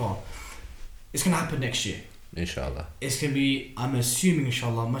so far. It's gonna happen next year. inshallah, It's gonna be, I'm assuming,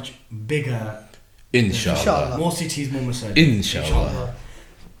 inshallah, much bigger. inshallah, Inshallah. More cities, more masajid. Inshallah.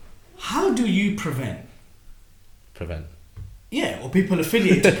 How do you prevent? prevent. Yeah, or people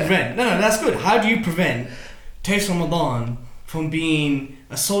affiliated to prevent. No, that's good. How do you prevent Taste Ramadan from being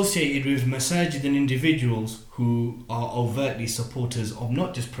associated with masajid and individuals who are overtly supporters of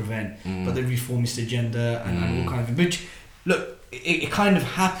not just prevent, but the reformist agenda and all kinds of. Which, look, it kind of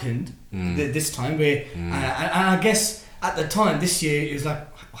happened this time where, and I guess at the time this year it was like,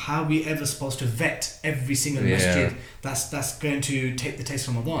 how are we ever supposed to vet every single Yeah. masjid that's going to take the Taste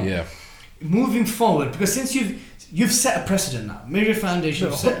Ramadan? Yeah, Moving forward, because since you've set a precedent now, Mirror Foundation.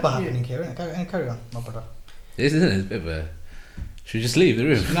 There's a khutbah happening here, isn't it? Carry on, my brother. isn't it? It's a bit of a. Should we just leave the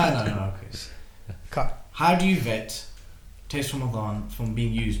room? No, okay. Cut. How do you vet Taste Ramadan from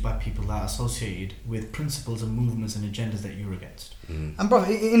being used by people that are associated with principles and movements and agendas that you're against? And bro,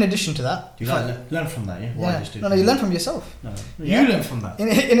 in addition to that, You learn from that, yeah? no, you learn from yourself. No, Yeah. you learn from that.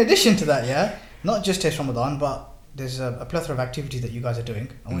 In addition to that, yeah, not just Taste Ramadan, but there's a plethora of activities that you guys are doing.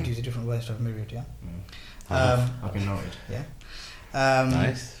 I want to use a different word instead of myriad, yeah. I've been noted. Yeah.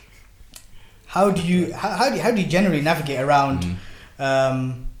 Nice. How do you generally navigate around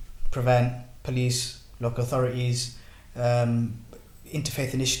prevent, police, local authorities,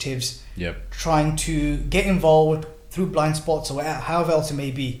 interfaith initiatives, Yep. trying to get involved through blind spots or however else it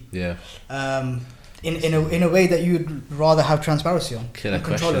may be, Yeah. in a way that you'd rather have transparency on Killer and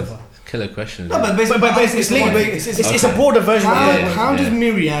control question. over. Killer question. No, but It's a broader version of Okay. the How Yeah. does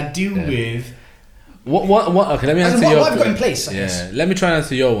Myriad deal Yeah. with? What? Okay, let me As in answer what your. I've got in place, I Yeah, guess. let me try and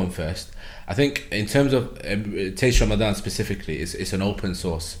answer your one first. I think in terms of Taste Ramadan specifically, it's an open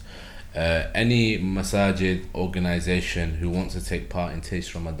source. Any masajid organization who wants to take part in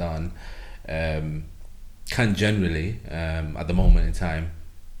Taste Ramadan can generally, at the moment in time,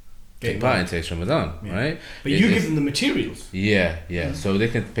 take part in Taste Ramadan, Yeah. right? But you give them the materials. Yeah. So they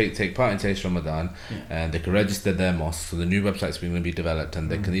can take part in Taste Ramadan, Yeah. and they can register their mosques. So the new website's going to be developed, and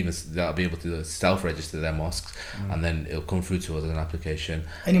they can they'll be able to self-register their mosques, and then it'll come through to us as an application.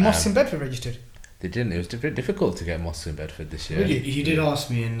 Any mosques in Bedford registered? They didn't. It was very difficult to get mosques in Bedford this year. Really? He did ask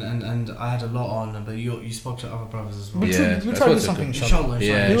me, and I had a lot on, but you spoke to other brothers as well. We'll Yeah, try I to do thought something, so. inshallah.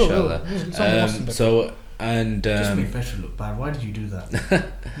 Yeah, We will. inshallah. There's some mosques in Bedford. So and Just make Bedford look bad. Why did you do that?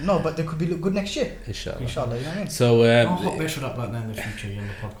 No, but they could be look good next year. inshallah. Inshallah, you know what I mean? So I'll hot Bedford up like that in the future in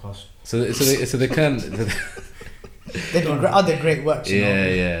the podcast. so they can. They do other great works. You know?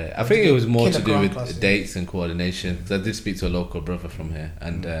 Yeah. I think it was more Killer to do Quran with classes. dates and coordination. Because I did speak to a local brother from here,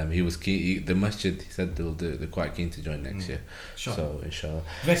 and he was keen. The masjid, he said they're quite keen to join next year. Sure. So inshallah.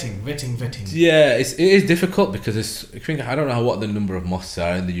 Vetting. Yeah, it is difficult because I don't know what the number of mosques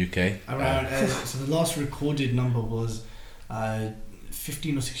are in the UK. Around so the last recorded number was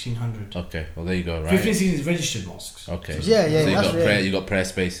 15 or 1600. Okay, well there you go. Right. 15 16 registered mosques. Okay. Yeah, So you that's got right. you got prayer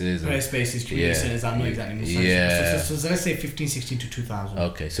spaces. Prayer spaces, community Yeah. centers. I know exactly. Yeah. So let's say 15 16 to 2000.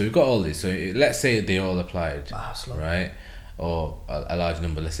 Okay, so we've got all these. So let's say they all applied, Slow. right? Or a large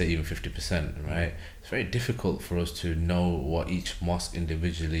number, let's say even 50%, right? It's very difficult for us to know what each mosque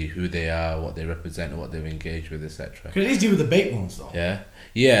individually, who they are, what they represent, what they've engaged with, etc. Could at least deal with the bait ones though.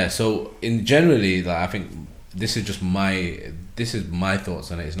 Yeah. So in generally, like I think this is my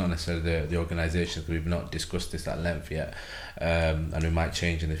thoughts on it. It's not necessarily the organisation, because we've not discussed this at length yet, and we might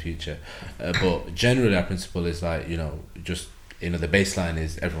change in the future. But generally, our principle is like the baseline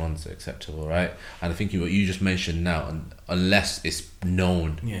is everyone's acceptable, right? And I think what you just mentioned now, unless it's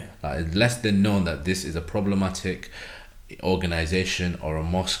known, unless they're known that this is a problematic organisation or a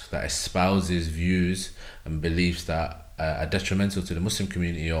mosque that espouses views and beliefs that are detrimental to the Muslim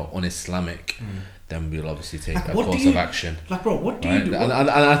community or un-Islamic, then we'll obviously take a course of action. Like, bro, what do right? you do? And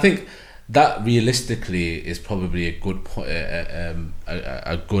I think that realistically is probably a good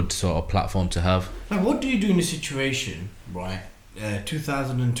a good sort of platform to have. Like, what do you do in a situation, right?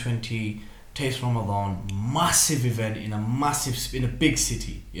 2020 Taste Ramadan, massive event in a big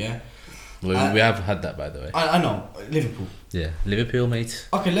city, yeah. We have had that, by the way. I know, Liverpool. Yeah, Liverpool, mate.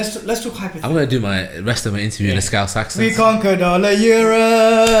 Okay, let's talk hypothetically. I'm gonna do my rest of my interview in a Scouse accent. We conquered all of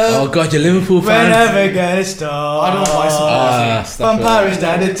Europe. Oh God, you're Liverpool fan. Whenever get started. I don't buy some From Paris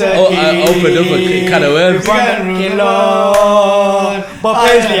down to Turkey. I opened up a can of worms. Bob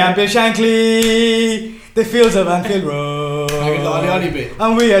Paisley and Bill Shankly. The fields of Anfield Road. Bit.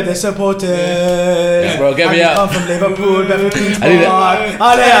 And we are the supporters. Yeah, bro, get me and out. Come from Liverpool, Bedford Queen's I need it. Park.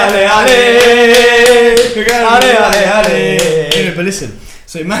 Ale, ale, ale. But listen,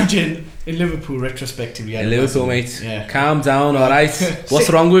 so imagine in Liverpool retrospectively. In Liverpool, mate. Yeah. Calm down, alright? What's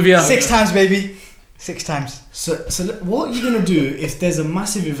wrong with you? 6 times, baby. 6 times. So what you're gonna do if there's a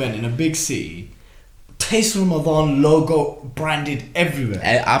massive event in a big city, Taste Ramadan logo branded everywhere.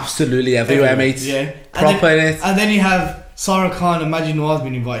 Absolutely everywhere, mate. Yeah. Proper in it. And then you have Sarah Khan and Majid Nawaz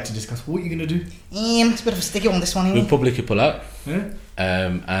being invited to discuss. What are you gonna do? It's a bit of a sticky one, this one. We'll publicly pull out. Yeah?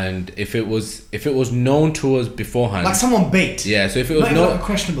 And if it was known to us beforehand, Like someone bait. yeah. So if it was Not even like a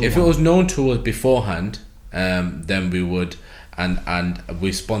questionable if one. it was known to us beforehand, then we would, and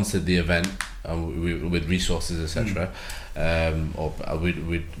we sponsored the event with resources, etc. Or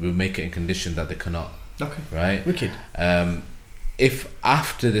we'd make it in condition that they cannot. Okay. Right. Wicked. If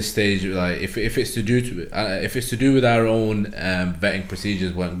after the stage, like if it's to do with our own vetting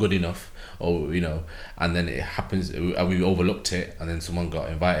procedures weren't good enough, or and then it happens and we overlooked it, and then someone got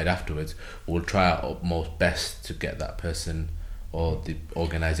invited afterwards, we'll try our utmost best to get that person or the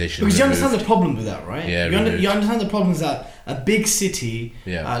organisation. Because you removed. understand the problem with that, right? Yeah, you understand the problem is that a big city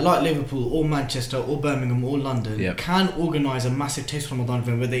like Liverpool or Manchester or Birmingham or London can organise a massive Taste Ramadan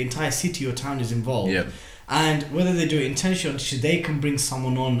event where the entire city or town is involved. Yep. And whether they do it intentionally or not, they can bring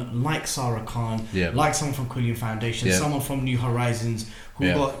someone on like Sarah Khan, like someone from Quillian Foundation, someone from New Horizons, who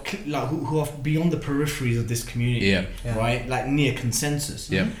who are beyond the peripheries of this community, right? Like near consensus.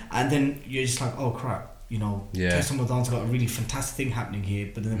 And then you're just like, oh crap. Taste Ramadan's got a really fantastic thing happening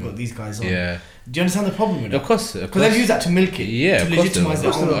here, but then they've got these guys on. Yeah. Do you understand the problem with that? Of course. Because they've used that to milk it. Yeah, to of course legitimise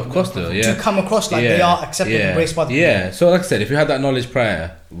their own. Of course, yeah. To come across like they are accepted and embraced by the people. Yeah. So like I said, if we had that knowledge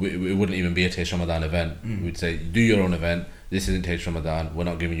prior, it wouldn't even be a Taste Ramadan event. We'd say, do your own event. This isn't Taste Ramadan. We're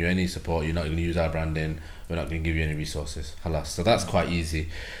not giving you any support. You're not going to use our branding. We're not going to give you any resources. Halas. So that's quite easy.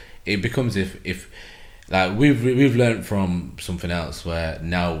 It becomes if like we've learned from something else where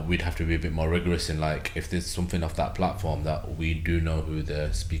now we'd have to be a bit more rigorous in, like, if there's something off that platform that we do know who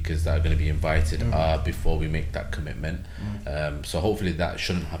the speakers that are going to be invited are before we make that commitment. So hopefully that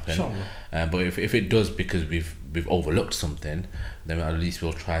shouldn't happen. But if it does, because we've overlooked something, then at least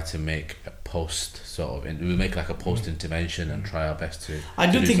we'll try to make a post we'll make like a post intervention and try our best to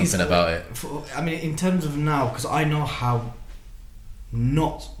do something about it. In terms of now, because I know how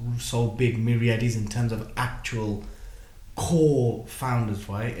not so big Myriad is in terms of actual core founders,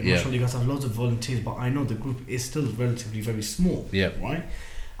 right? And naturally you guys have loads of volunteers, but I know the group is still relatively very small, right?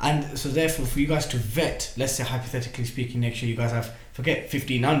 And so therefore for you guys to vet, let's say hypothetically speaking, next year you guys have, forget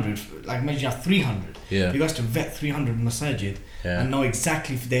 1,500, like imagine you have 300. You guys to vet 300 masajid and know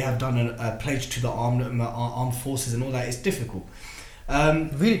exactly if they have done a pledge to the armed forces and all that, it's difficult.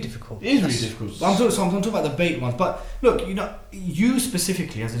 Really difficult. It is really difficult. I'm talking about the bait ones. But look, you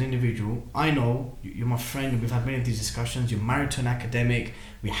specifically as an individual, I know you're my friend, and we've had many of these discussions. You're married to an academic.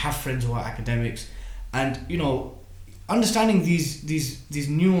 We have friends who are academics, and understanding these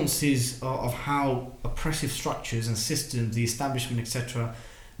nuances of how oppressive structures and systems, the establishment, etc.,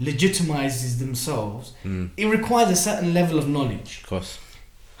 legitimizes themselves. It requires a certain level of knowledge. Of course.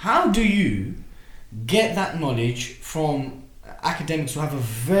 How do you get that knowledge from academics who have a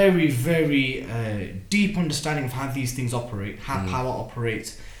very, very deep understanding of how these things operate, how power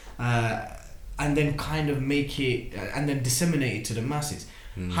operates, and then kind of make it and then disseminate it to the masses?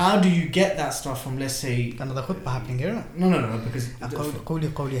 How do you get that stuff from, let's say, another khutbah happening here? No, because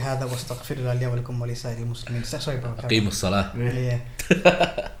قولي هذا واستغفر الله لي ولكم ولسائر المسلمين. Sorry, bro. أقيموا الصلاة.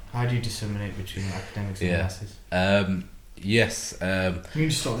 Yeah. How do you disseminate between academics and masses? Yes. You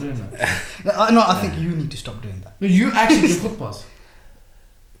need to stop doing that. No, I think you need to stop doing that. No, you actually do khutbahs.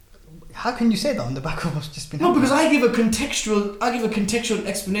 How can you say that on the back of what's just been No, happening? because I give a contextual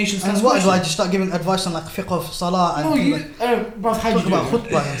explanation. And what do I just start giving advice on like fiqh of salah and bruv, how do talk you about do it?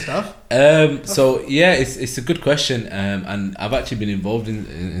 khutbah and stuff? So yeah, it's a good question, and I've actually been involved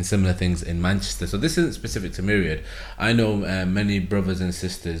in similar things in Manchester. So this isn't specific to Myriad. I know many brothers and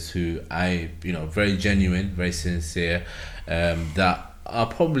sisters who very genuine, very sincere, that are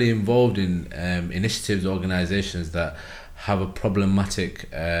probably involved in initiatives, organisations that have a problematic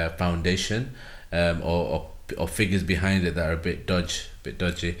foundation, or figures behind it that are a bit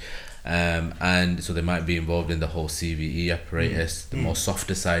dodgy. And so they might be involved in the whole CVE apparatus, the more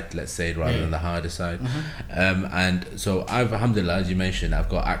softer side, let's say, rather than the harder side. And so alhamdulillah, as you mentioned, I've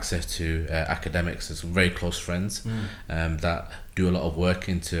got access to academics, as very close friends, that do a lot of work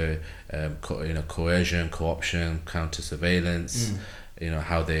into coercion, co-option, counter surveillance,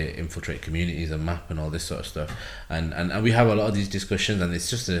 how they infiltrate communities and map and all this sort of stuff, and we have a lot of these discussions, and it's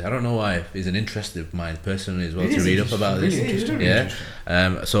just I don't know why it's an interest of mine personally as well to read up about this.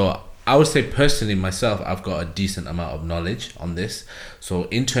 So I would say personally myself, I've got a decent amount of knowledge on this. So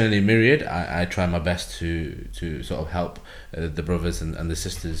internally, Myriad, I try my best to sort of help the brothers and the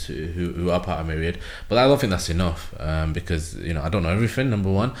sisters who are part of Myriad. But I don't think that's enough, because I don't know everything,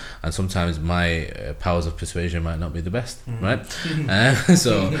 number one, and sometimes my powers of persuasion might not be the best, right?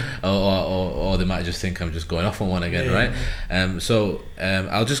 So or they might just think I'm just going off on one again, right? So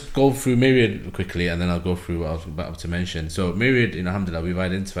I'll just go through Myriad quickly, and then I'll go through what I was about to mention. So Myriad, alhamdulillah, we've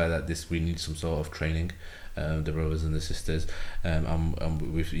identified that we need some sort of training, the brothers and the sisters,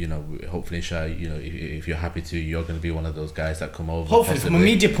 and we've hopefully inshallah, if you're happy to, you're going to be one of those guys that come over, hopefully possibly. from a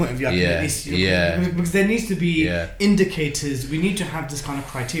media point of view, at least, because there needs to be indicators. We need to have this kind of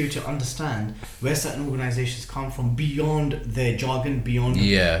criteria to understand where certain organizations come from beyond their jargon, beyond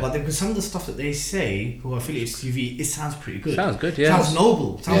because some of the stuff that they say who are affiliated to TV, it sounds pretty good, sounds sounds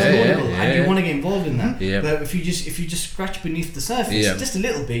noble, and you want to get involved in that. But if you just scratch beneath the surface just a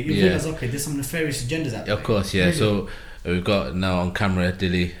little bit, you realize, okay, there's some nefarious agendas out there. Of course, yeah. Really? So we've got now on camera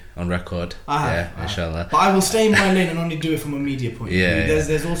Dilly on record. Inshallah. But I will stay in my lane and only do it from a media point of view.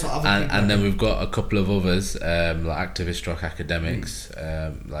 There's also other people. And then we've got a couple of others, like activist stroke academics,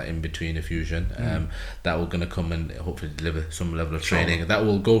 like in between a fusion, that will going to come and hopefully deliver some level of training. That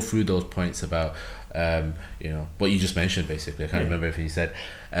will go through those points about what you just mentioned, basically. I can't remember if you said.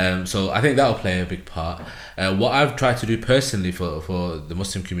 So I think that'll play a big part. What I've tried to do personally for the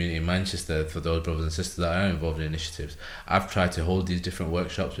Muslim community in Manchester, for those brothers and sisters that are involved in initiatives, I've tried to hold these different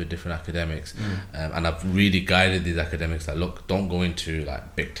workshops with different academics, and I've really guided these academics that, look, don't go into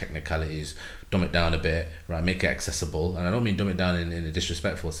like big technicalities, dumb it down a bit, right? Make it accessible, and I don't mean dumb it down in a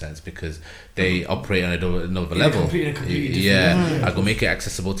disrespectful sense, because they operate on another level. I go make it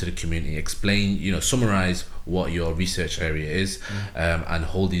accessible to the community, explain, summarize what your research area is, and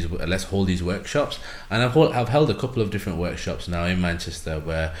let's hold these workshops. And I've held a couple of different workshops now in Manchester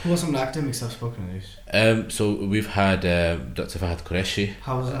where. Who are some of the academics I've spoken to these? So we've had Dr. Fahad Qureshi.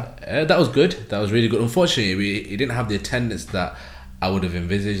 How was that? That was good. That was really good. Unfortunately, he didn't have the attendance that I would have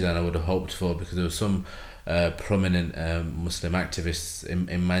envisaged and I would have hoped for, because there was some prominent Muslim activists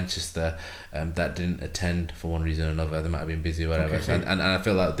in Manchester that didn't attend for one reason or another. They might have been busy or whatever. Okay. And I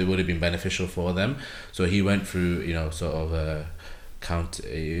feel like they would have been beneficial for them. So he went through, sort of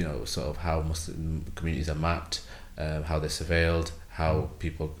sort of how Muslim communities are mapped, how they're surveilled, how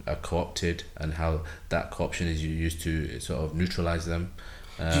people are co-opted, and how that co-option is used to sort of neutralise them.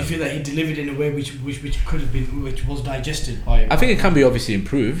 Do you feel that he delivered in a way which could have been, which was digested by? I think it can be obviously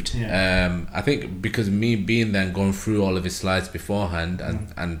improved. I think because me being there and going through all of his slides beforehand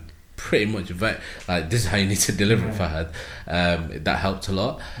and pretty much like this is how you need to deliver it, Fahad. That helped a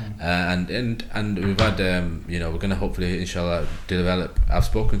lot. And we've had we're gonna hopefully inshallah develop. I've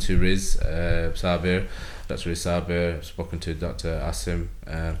spoken to Riz Sabir, Dr. Riz Sabir. I've spoken to Dr. Asim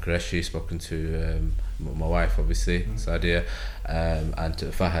Qureshi. Spoken to my wife, obviously, Sadia, and to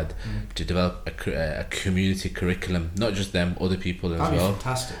Fahad, to develop a community curriculum, not just them, other people as well.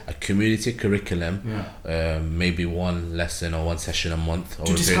 Fantastic. A community curriculum, maybe one lesson or one session a month.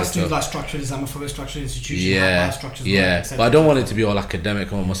 To discuss things like structural Islamophobia, structural institutions, how structures work, etc. But I don't want it to be all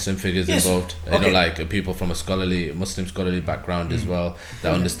academic or Muslim figures involved. Like people from a Muslim scholarly background as well,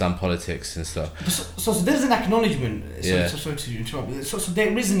 that understand politics and stuff. So there's an acknowledgement. Sorry to interrupt. So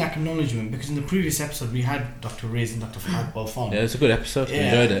there is an acknowledgement, because in the previous episode we had Dr. Riz and Dr. Fahad both on. Yeah, it's a good episode.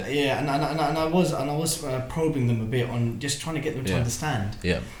 Enjoyed it. Yeah, and I was probing them a bit on just trying to get them to understand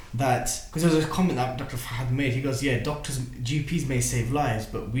that, because there was a comment that Dr. Fahad made. He goes, GPs may save lives,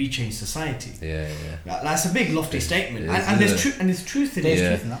 but we change society. That's a big lofty statement, and there's truth in it.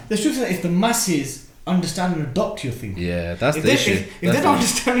 There's truth in it if the masses understand and adopt your thinking. That's the issue. If they don't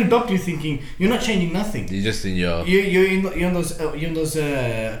understand and adopt your thinking, you're not changing nothing. You're just in your... You're in those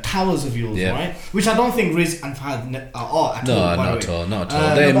towers of yours, right? Which I don't think Riz and Fahad are at all. No, not at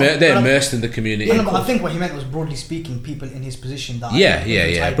all. They're immersed in the community. But I think what he meant was, broadly speaking, people in his position that...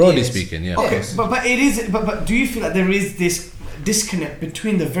 Broadly speaking, Okay, of course. but it is... But do you feel like there is this disconnect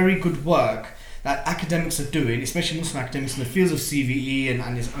between the very good work that academics are doing, especially Muslim academics in the fields of CVE and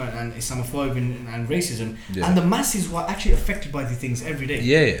Islamophobia and racism, and the masses who are actually affected by these things every day.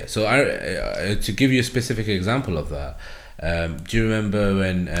 Yeah. So to give you a specific example of that, do you remember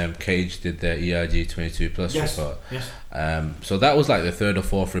when Cage did the ERG 22 plus report? Yes. So that was like the third or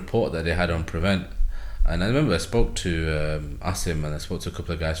fourth report that they had on Prevent. And I remember I spoke to Asim and I spoke to a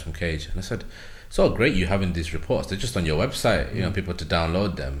couple of guys from Cage, and I said, it's all great you having these reports, they're just on your website, you know, people to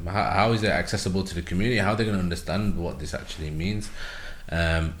download them. How is it accessible to the community? How are they going to understand what this actually means?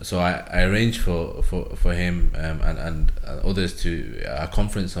 So I arranged for him and others to a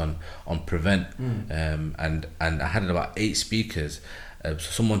conference on Prevent, and I had about 8 speakers.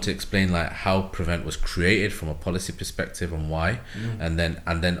 Someone to explain like how Prevent was created from a policy perspective and why, and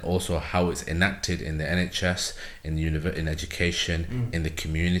then also how it's enacted in the NHS, in education, in the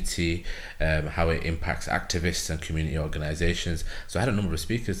community, how it impacts activists and community organisations. So I had a number of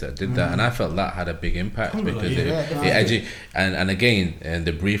speakers that did that, and I felt that had a big impact because and again,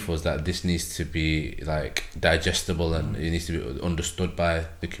 the brief was that this needs to be like digestible and it needs to be understood by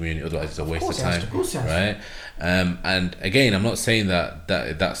the community, otherwise it's a waste of time, right? And again, I'm not saying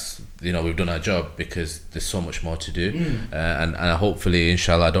that's, you know, we've done our job, because there's so much more to do, and hopefully,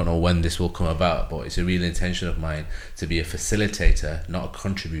 inshallah, I don't know when this will come about, but it's a real intention of mine to be a facilitator, not a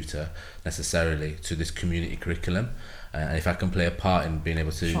contributor necessarily, to this community curriculum, and if I can play a part in being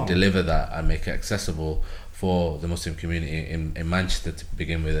able to deliver that and make it accessible for the Muslim community in Manchester to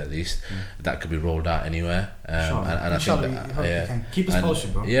begin with, at least, that could be rolled out anywhere. And I think that, keep us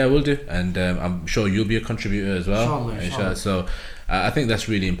posted, bro. Yeah, we'll do, and I'm sure you'll be a contributor as well. Inshallah. So I think that's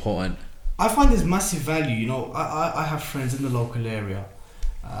really important. I find there's massive value. You know, I have friends in the local area,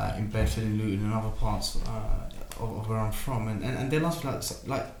 in Bedford, in Luton, and other parts of where I'm from, and they're lots of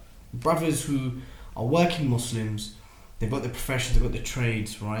like brothers who are working Muslims. They've got the professions, they've got the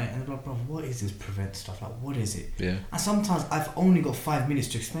trades, right? And they're like, bro, what is this Prevent stuff? Like, what is it? Yeah. And sometimes I've only got 5 minutes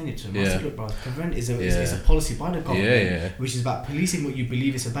to explain it to them. I said, look, bro, Prevent is a policy by the government, which is about policing what you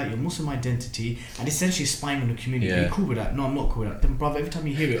believe. It's about your Muslim identity and essentially spying on the community. Are you cool with that? No, I'm not cool with that. Then, brother, every time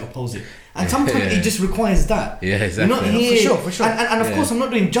you hear it, oppose it. And sometimes it just requires that. Yeah, exactly. You're not here. For sure. And of course, I'm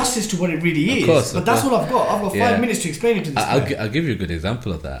not doing justice to what it really is. But that's all I've got. I've got 5 minutes to explain it to this guy. I'll give you a good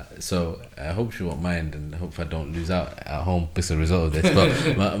example of that. So I hope you won't mind, and I hope I don't lose out at home as a result of this.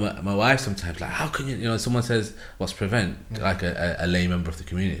 But my wife sometimes, like, how can you know, someone says, what's Prevent? Like a lay member of the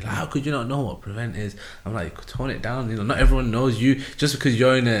community. Like, how could you not know what Prevent is? I'm like, tone it down. You know, not everyone knows you. Just because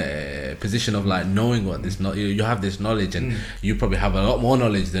you're in a position of like knowing what this, you have this knowledge, and you probably have a lot more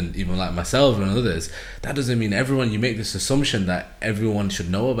knowledge than even like myself and others. That doesn't mean everyone, you make this assumption that everyone should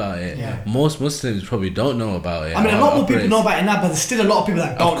know about it. Most Muslims probably don't know about it. I mean, a lot more people know about it now, but there's still a lot of people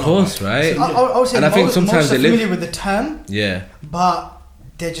that don't know. Of course, right? So I would say and I think sometimes most are familiar with the term, but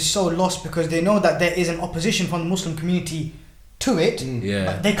they're just so lost because they know that there is an opposition from the Muslim community to it,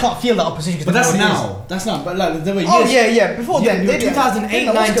 but they can't feel that opposition. But that's now. That's now. But like there were years. Oh yeah. Before then, 2008,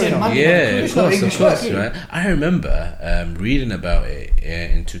 19. Yeah, of course, right. I remember reading about it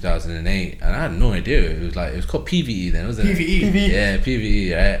in 2008, and I had no idea. It was called PVE then, wasn't it? PVE. Yeah,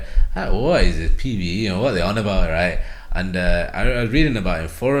 PVE. Right. Like, what is it? PVE? You know what they on about, right? And I was reading about it in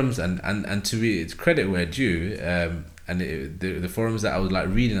forums, and to its credit where due, and the forums that I was like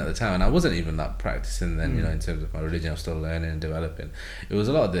reading at the time, and I wasn't even that practicing then, you know, in terms of my religion. I was still learning and developing. It was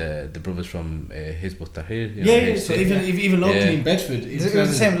a lot of the brothers from Hizb ut-Tahrir. So even locally in Bedford, it was the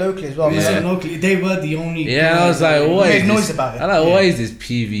same locally as well. Yeah. Locally, they were the only. Yeah, and I was like, what is noise this? about it. I'm like, what is this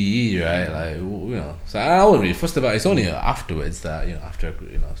PVE, right? Like, you know. So I wasn't really fussed about it. It's only afterwards that, you know, after I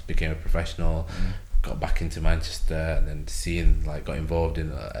became a professional. Got back into Manchester, and then got involved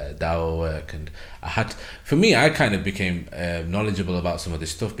in dawah work, and I kind of became knowledgeable about some of this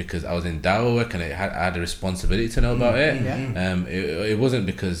stuff because I was in dawah work, and I had a responsibility to know about it. It wasn't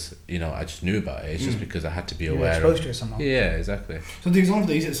because, you know, I just knew about it. It's just because I had to be aware exposed to it somehow. Yeah, exactly. So the example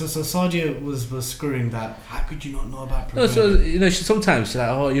that you said, so Sadia was screwing that. How could you not know about Prevent? No, so, you know, sometimes she's like,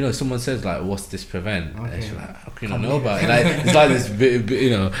 oh, you know, someone says like, what's this Prevent? Okay. And she's like, how can you not know about it? Like, it's like this, you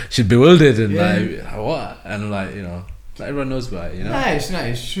know, she's bewildered and like, what? And I'm like, you know, like everyone knows about it, you know.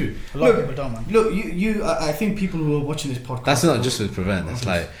 It's true. A lot of people don't, man. Look, you. I think people who are watching this podcast. That's not just with Prevent. That's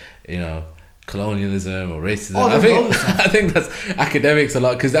like, you know, colonialism or racism. Oh, I think that's academics a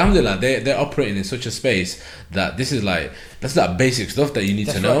lot, because alhamdulillah, they're operating in such a space that that's like basic stuff that you need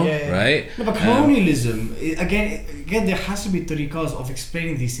to know, right? No, but colonialism again again, there has to be tariqas of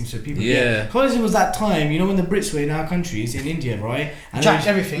explaining these things to people. Yeah. Because it was that time, you know, when the Brits were in our countries, in India, right? And Jacked they-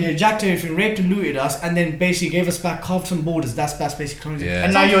 everything. Yeah, jacked everything, raped and looted us, and then basically gave us back, carved some borders. That's basically colonialism. Yeah.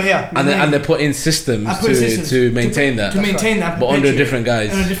 And now you're here. And they put in systems I put systems to maintain that. To maintain that. But under perpetuate. different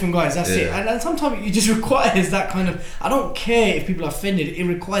guys. Under different guys, that's it. Yeah. And sometimes it just requires that kind of. I don't care if people are offended. It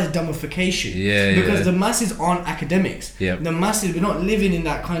requires dumbification. Yeah, Because yeah. the masses aren't academics. Yeah. The masses, we're not living in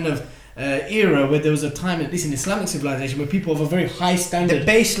that kind of era where there was a time, at least in Islamic civilization, where people of a very high The standard.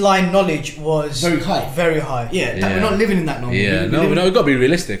 baseline knowledge was Very high. Very high. Yeah, that Yeah. we're not living in that no more. Yeah, We no, live in- we've got to be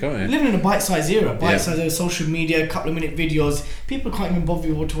realistic, haven't we're we? living in a bite-sized era. Bite-sized era, social media, couple of minute videos. People can't even bother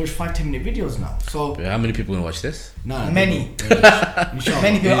to watch 5-10 minute videos now. So How many people want to watch this? no, Many. Inshallah.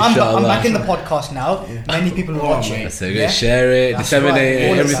 Many people. Inshallah. I'm back in the podcast now. Yeah. Many people will Oh, watch mate. it. So Yeah? share it, That's disseminate right. it,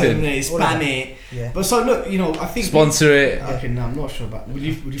 All of that. everything. Disseminate, All of spam that. it. Yeah. But so look, you know, I think Sponsor it. Okay, no, I'm not sure about. Would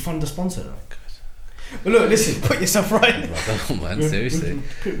you fund the sponsor though? But look, listen. Put yourself right. Oh man, seriously.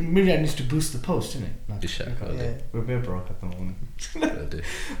 Maybe I need to boost the post, innit? Like, You should. Yeah. we're very broke at the moment. Will do.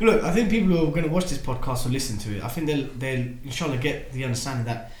 But look, I think people who are going to watch this podcast or listen to it, I think they'll inshallah get the understanding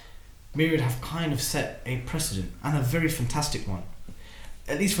that Myriad have kind of set a precedent and a very fantastic one,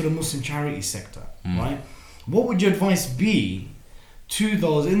 at least for the Muslim charity sector, right? What would your advice be to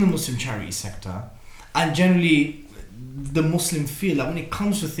those in the Muslim charity sector and generally the Muslim field, like when it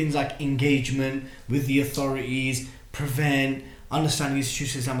comes to things like engagement with the authorities, prevent, understanding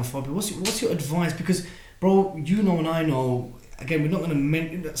institutional Islamophobia? What's your advice? Because, bro, you know and I know, again, we're not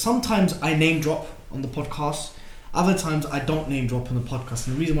going to... Sometimes I name drop on the podcast. Other times I don't name drop on the podcast.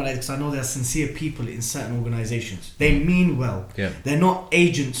 And the reason why is because I know there are sincere people in certain organisations. They mean well. Yeah. They're not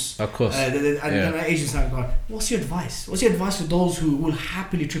agents. Of course. They're not agents like God. What's your advice? What's your advice for those who will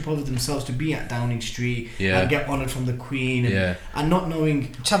happily trip over themselves to be at Downing Street and get honoured from the Queen and not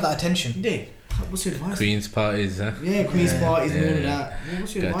knowing... Just have that attention. Yeah. What's your advice? Queen's parties, huh? Yeah, Queen's parties and all of yeah. that. Yeah,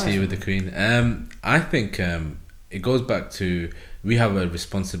 what's your Got advice? tea with the Queen. I think it goes back to we have a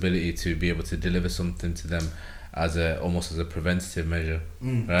responsibility to be able to deliver something to them as almost as a preventative measure,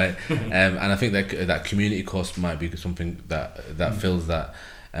 right? And I think that community cost might be something that fills that.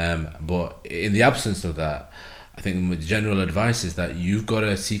 But in the absence of that, I think the general advice is that you've got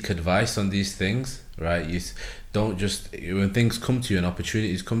to seek advice on these things, right? You don't just, when things come to you and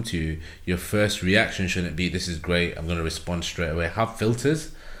opportunities come to you, your first reaction shouldn't be, this is great, I'm going to respond straight away. Have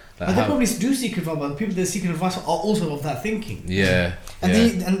filters. But they probably do seek advice, but the people that are seeking advice are also of that thinking. Yeah.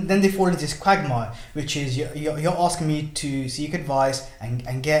 And then they fall into this quagmire, which is you're asking me to seek advice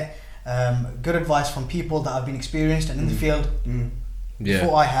and get good advice from people that have been experienced and in the field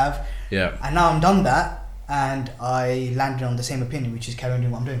before I have. Yeah. And now I'm done that, and I landed on the same opinion, which is carrying on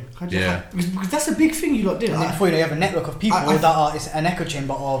doing what I'm doing. Yeah. Because that's a big thing you lot did. And then before you know, you have a network of people that are it's an echo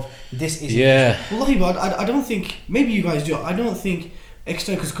chamber of this is. Yeah. Wallahi, but I don't think, maybe you guys do, I don't think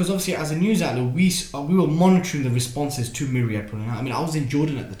external, because obviously as a news outlet we were monitoring the responses to Myriad putting out. I mean, I was in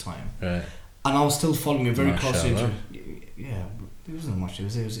Jordan at the time, Right. and I was still following it very closely. Mashallah. Yeah, it wasn't much. It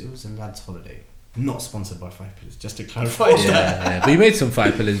was a lad's holiday, not sponsored by 5 Pillars. Just to clarify. Yeah. But you made some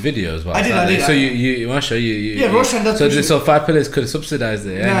 5 Pillars videos. I did. So you Masha, you. Yeah, Roshan does. So 5 Pillars could have subsidised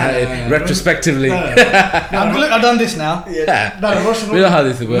it. No. Retrospectively. No, Look, I've done this now. Yeah. No, Roshan. We know how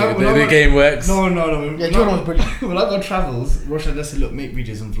this works. The game works. No. Yeah, Jordan was brilliant. When I got travels, Roshan just said, "Look, make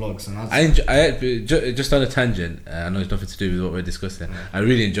videos and vlogs," and I was Just on a tangent, I know it's nothing to do with what we're discussing. I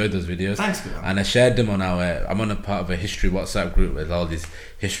really enjoyed those videos. Thanks, man. And I shared them on I'm on a part of a history WhatsApp group with all these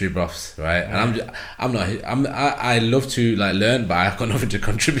history buffs, right? And I love to like learn, but I've got nothing to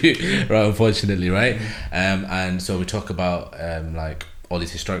contribute, right? Unfortunately, right? And so we talk about like all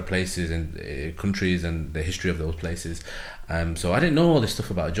these historic places and countries and the history of those places. So I didn't know all this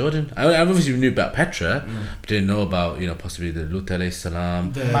stuff about Jordan. I obviously knew about Petra, but didn't know about possibly the Lut alayhi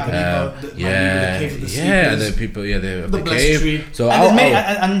salam. the cave of the And the sleepers, people, the blessed cave. tree. So And there's many,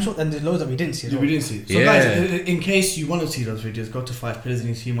 and I'm sure, and there's loads that we didn't see. As well. We didn't see. So Yeah. guys, in case you want to see those videos, go to 5 Pillars and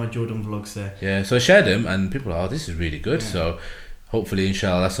you see my Jordan vlogs there. Yeah, so I shared them, and people are, this is really good. So hopefully,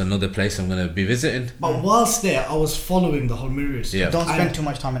 inshallah, that's another place I'm going to be visiting. But whilst there, I was following the whole Myriad stuff. Yeah. Don't spend And- too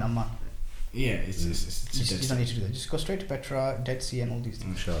much time in Amman. Yeah, it's You don't need to do that. Just go straight to Petra, Dead Sea, and all these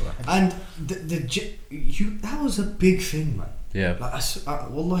things. Inshallah. And that was a big thing, man. Yeah. Like,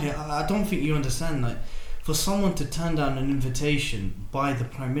 wallahi, I don't think you understand. Like, for someone to turn down an invitation by the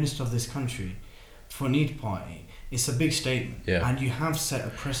Prime Minister of this country for an Eid party, it's a big statement. Yeah. And you have set a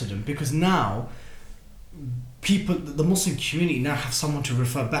precedent because now people, the Muslim community now have someone to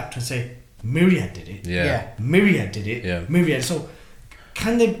refer back to and say, Myriad did it. Yeah. Myriad did it. Yeah. Myriad. So,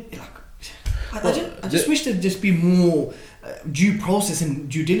 can they? Like, I just wish there'd just be more. due process and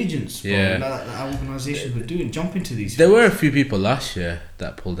due diligence, bro, Yeah. that our organisations were doing. Jump into these. There were a few people last year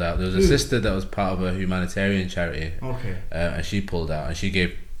that pulled out. There was a Who? sister that was part of a humanitarian charity, Okay. and she pulled out, and she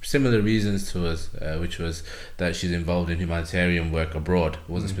gave similar reasons to us, which was that she's involved in humanitarian work abroad. It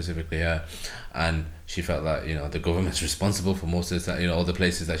wasn't specifically her, and she felt that the government's responsible for most of the all the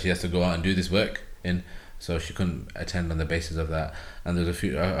places that she has to go out and do this work in. So she couldn't attend on the basis of that, and there's a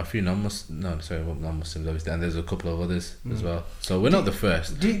few non-Muslims, obviously, and there's a couple of others as well. So we're not the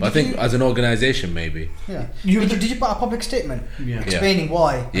first, but I think as an organisation, maybe. Yeah. Did you put a public statement explaining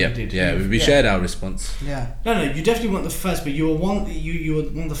why? Yeah, did. we shared our response. Yeah. No, you definitely weren't the first, but you were one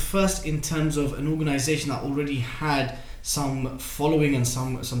of the first in terms of an organisation that already had some following and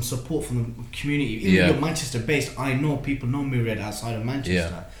some support from the community. Even though you're Manchester based, I know people know Myriad outside of Manchester.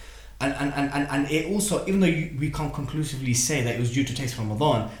 Yeah. And it also, even though we can't conclusively say that it was due to Taste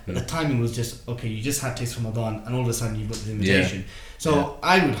Ramadan, but the timing was just, okay, you just had Taste Ramadan and all of a sudden you got this invitation. So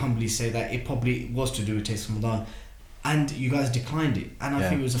I would humbly say that it probably was to do with Taste Ramadan, and you guys declined it. And I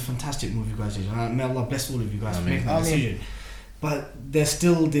think it was a fantastic move you guys did. And may Allah bless all of you guys for making that decision. But there's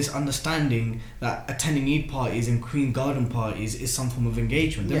still this understanding that attending Eid parties and Queen Garden parties is some form of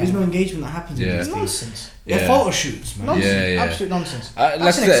engagement. There is no engagement that happens in these It's things. nonsense. They're photo shoots, man. Nonsense. Absolute nonsense. That's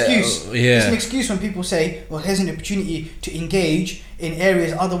let's an say, excuse. yeah. It's an excuse when people say, well, here's an opportunity to engage in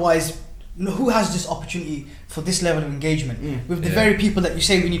areas otherwise. Who has this opportunity for this level of engagement with the very people that you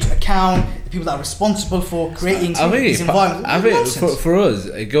say we need to account, the people that are responsible for creating this environment? I think for us,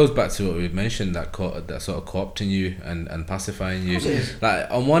 it goes back to what we've mentioned, that sort of co-opting you and pacifying you.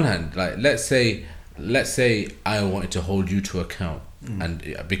 Like on one hand, like let's say I wanted to hold you to account,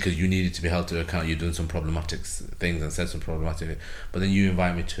 and because you needed to be held to account, you've done some problematic things and said some problematic, but then you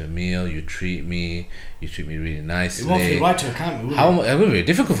invite me to a meal, you treat me really nicely. It won't feel right to account me, It will be very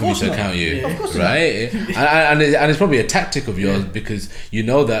difficult for me to account you, right? And it's probably a tactic of yours because you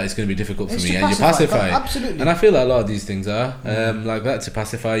know that it's going to be difficult for me, and you pacify. Absolutely. And I feel like a lot of these things are like that, to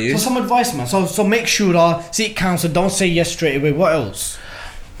pacify you. So some advice, man. So make sure seek counsel. Don't say yes straight away. What else?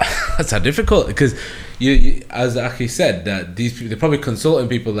 That's how difficult, because you as Aki said, that these people, they're probably consulting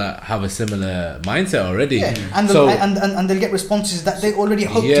people that have a similar mindset already. Yeah, and they'll get responses that they already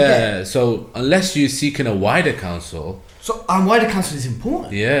hope to get. Yeah, so unless you're seeking a wider counsel. So wider counsel is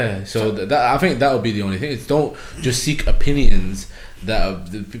important. Yeah, so that I think that would be the only thing. It's don't just seek opinions that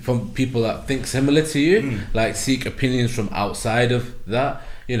are from people that think similar to you. Like seek opinions from outside of that.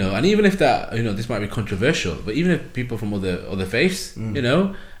 And even if that, this might be controversial, but even if people from other faiths,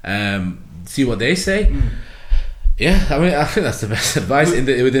 see what they say. Yeah, I mean, I think that's the best advice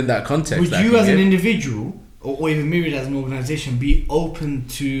within that context. Would you, as an individual, or even Myriad as an organisation, be open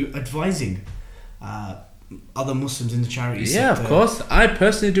to advising other Muslims in the charity sector? Yeah, of course. I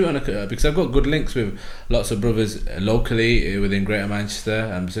personally do it because I've got good links with lots of brothers locally within Greater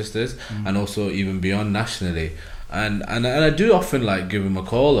Manchester and sisters, and also even beyond nationally. And I do often like give them a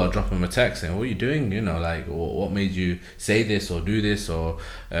call or drop them a text saying, what are you doing? Like what made you say this or do this or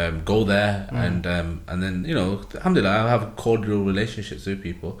go there? And then, alhamdulillah, I have cordial relationships with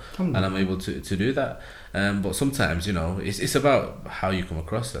people and I'm able to do that. But sometimes, it's about how you come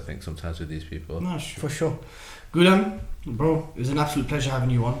across, I think, sometimes with these people. No, sure. For sure. Ghulam, bro, it was an absolute pleasure having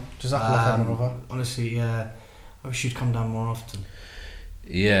you on. Jazakallah khairan, brother. Honestly, I wish you'd come down more often.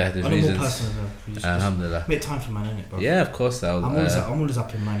 Yeah, there's On a more reasons. personal level. Alhamdulillah. Make time for man, innit, bro? Yeah, of course. I'm always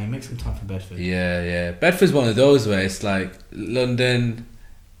up in money. Make some time for Bedford. Yeah. Bedford's one of those where it's like London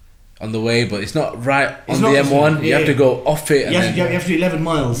on the way, but it's not right on the M1. You have to go off it. You have to do 11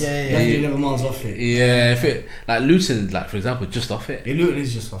 miles. Yeah. You have to do 11 miles off it. Yeah, if it like Luton, like for example, just off it. Yeah, Luton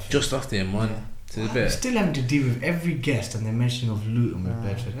is just off it. Just off the M1. Yeah. It's a I'm bit. still having to deal with every guest and their mention of Luton with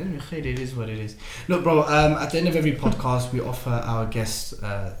Bedford. Anyway, it is what it is. Look, bro, at the end of every podcast, we offer our guests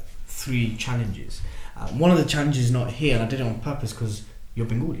 3 challenges. One of the challenges is not here, and I did it on purpose because you're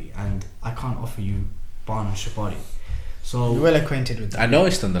Bengali and I can't offer you Ban and Shabari. So You're well acquainted with that. I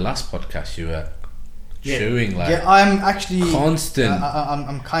noticed on the last podcast you were chewing like I'm actually constant.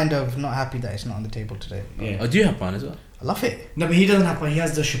 I'm kind of not happy that it's not on the table today. yeah. Oh, do you have Ban as well? I love it. No, but he doesn't have Ban. He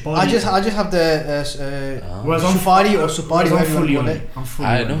has the Shabari. I just have the Whereas I'm Sufari or Supari. I'm whatever fully you on want it. I'm fully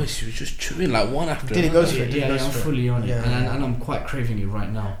I on know it. you were just chewing like one after Did it another. go for it? Yeah, I'm fully on it, Yeah, and yeah. I'm quite craving it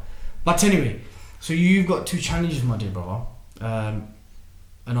right now. But anyway, so you've got 2 challenges, my dear brother.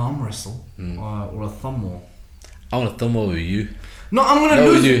 An arm wrestle or a thumb war. I want a thumb over you. No, I'm gonna Not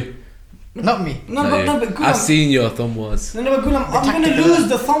lose. with you. Not me. No, but Ghulam. I've seen your thumb wars. No, but Ghulam, I'm gonna tactical- lose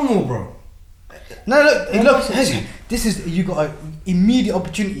the thumb war, bro. No, look. This is you got an immediate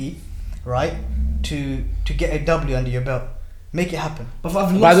opportunity, right, to get a W under your belt. Make it happen. But I've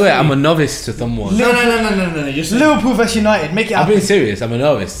By lost the way, faith. I'm a novice to thumb war. No. You're saying. Liverpool vs United. Make it I'm happen. being serious. I'm a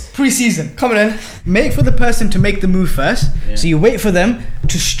novice. Pre-season. Come on in. Make for the person to make the move first. Yeah. So you wait for them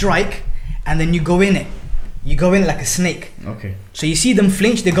to strike, and then you go in it. You go in like a snake. Okay. So you see them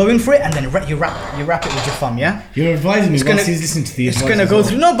flinch, they go in for it, and then you wrap it with your thumb. Yeah. You're advising me. It's gonna- Once he's listening to the It's advice gonna as go well.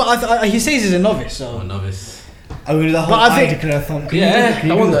 through. No, but he says he's a novice. I'm a So. novice. I will do the whole But I think- declare thumb. Can Yeah, you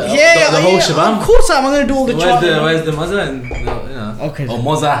do I want that? the whole shebang. Of course, I'm gonna do all the chart. Where's the Maza and you know? Okay. Or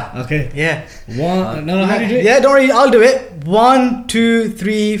Moza? Okay. Yeah. One. No. How do you do it? Yeah, don't worry, I'll do it. 1, 2,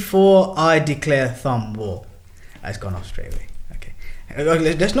 3, 4. I declare thumb war. It's gone off straight away.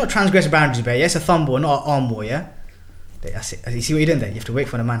 Okay. Let's not transgress boundaries, Bear. Yeah, it's a thumb war, not an arm war. Yeah. That's it. You see what you're doing there? You have to wait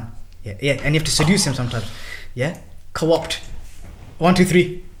for the man. Yeah, and you have to seduce him sometimes. Yeah. Co-opt. 1, 2,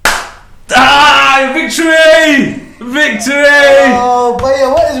 3. Ah! Victory! Victory! Oh,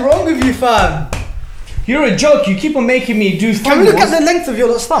 boy, what is wrong with you, fam? You're a joke. You keep on making me do. Can we look at the length of your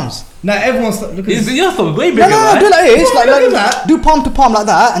lot's thumbs? Now everyone's look at Is this. your thumb way No, bigger? no, do right? like this. Look Like at that. Do palm to palm like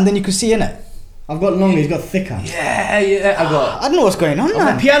that, and then you can see in it. I've got longer. He's got thicker. Yeah. I got. I don't know what's going on, I've got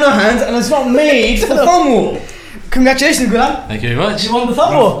man. piano hands, and it's not made for thumb war. Congratulations, Gulam. Thank you very much. You won the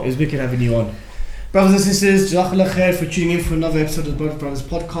thumb war. It was wicked having you on. Brothers and sisters, Jazakallah khair for tuning in for another episode of the Blood Brothers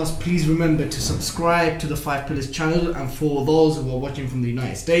podcast. Please remember to subscribe to the Five Pillars channel, and for those who are watching from the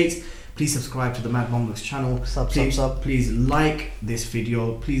United States, please subscribe to the Mad Mamluks channel. Please like this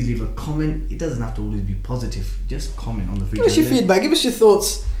video. Please leave a comment. It doesn't have to always be positive. Just comment on the video. Give us your feedback. Give us your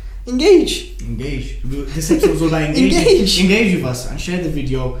thoughts. Engage. Engage. This episode was all about engage. Engage with us and share the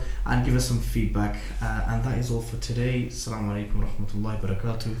video and give us some feedback. And that is all for today. Assalamu alaikum wa rahmatullahi wa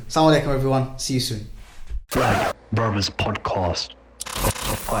barakatuh. Assalamu alaikum, everyone. See you soon. Black Brothers Podcast, a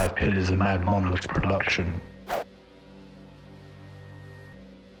Five Pillars of Mad Monolith production.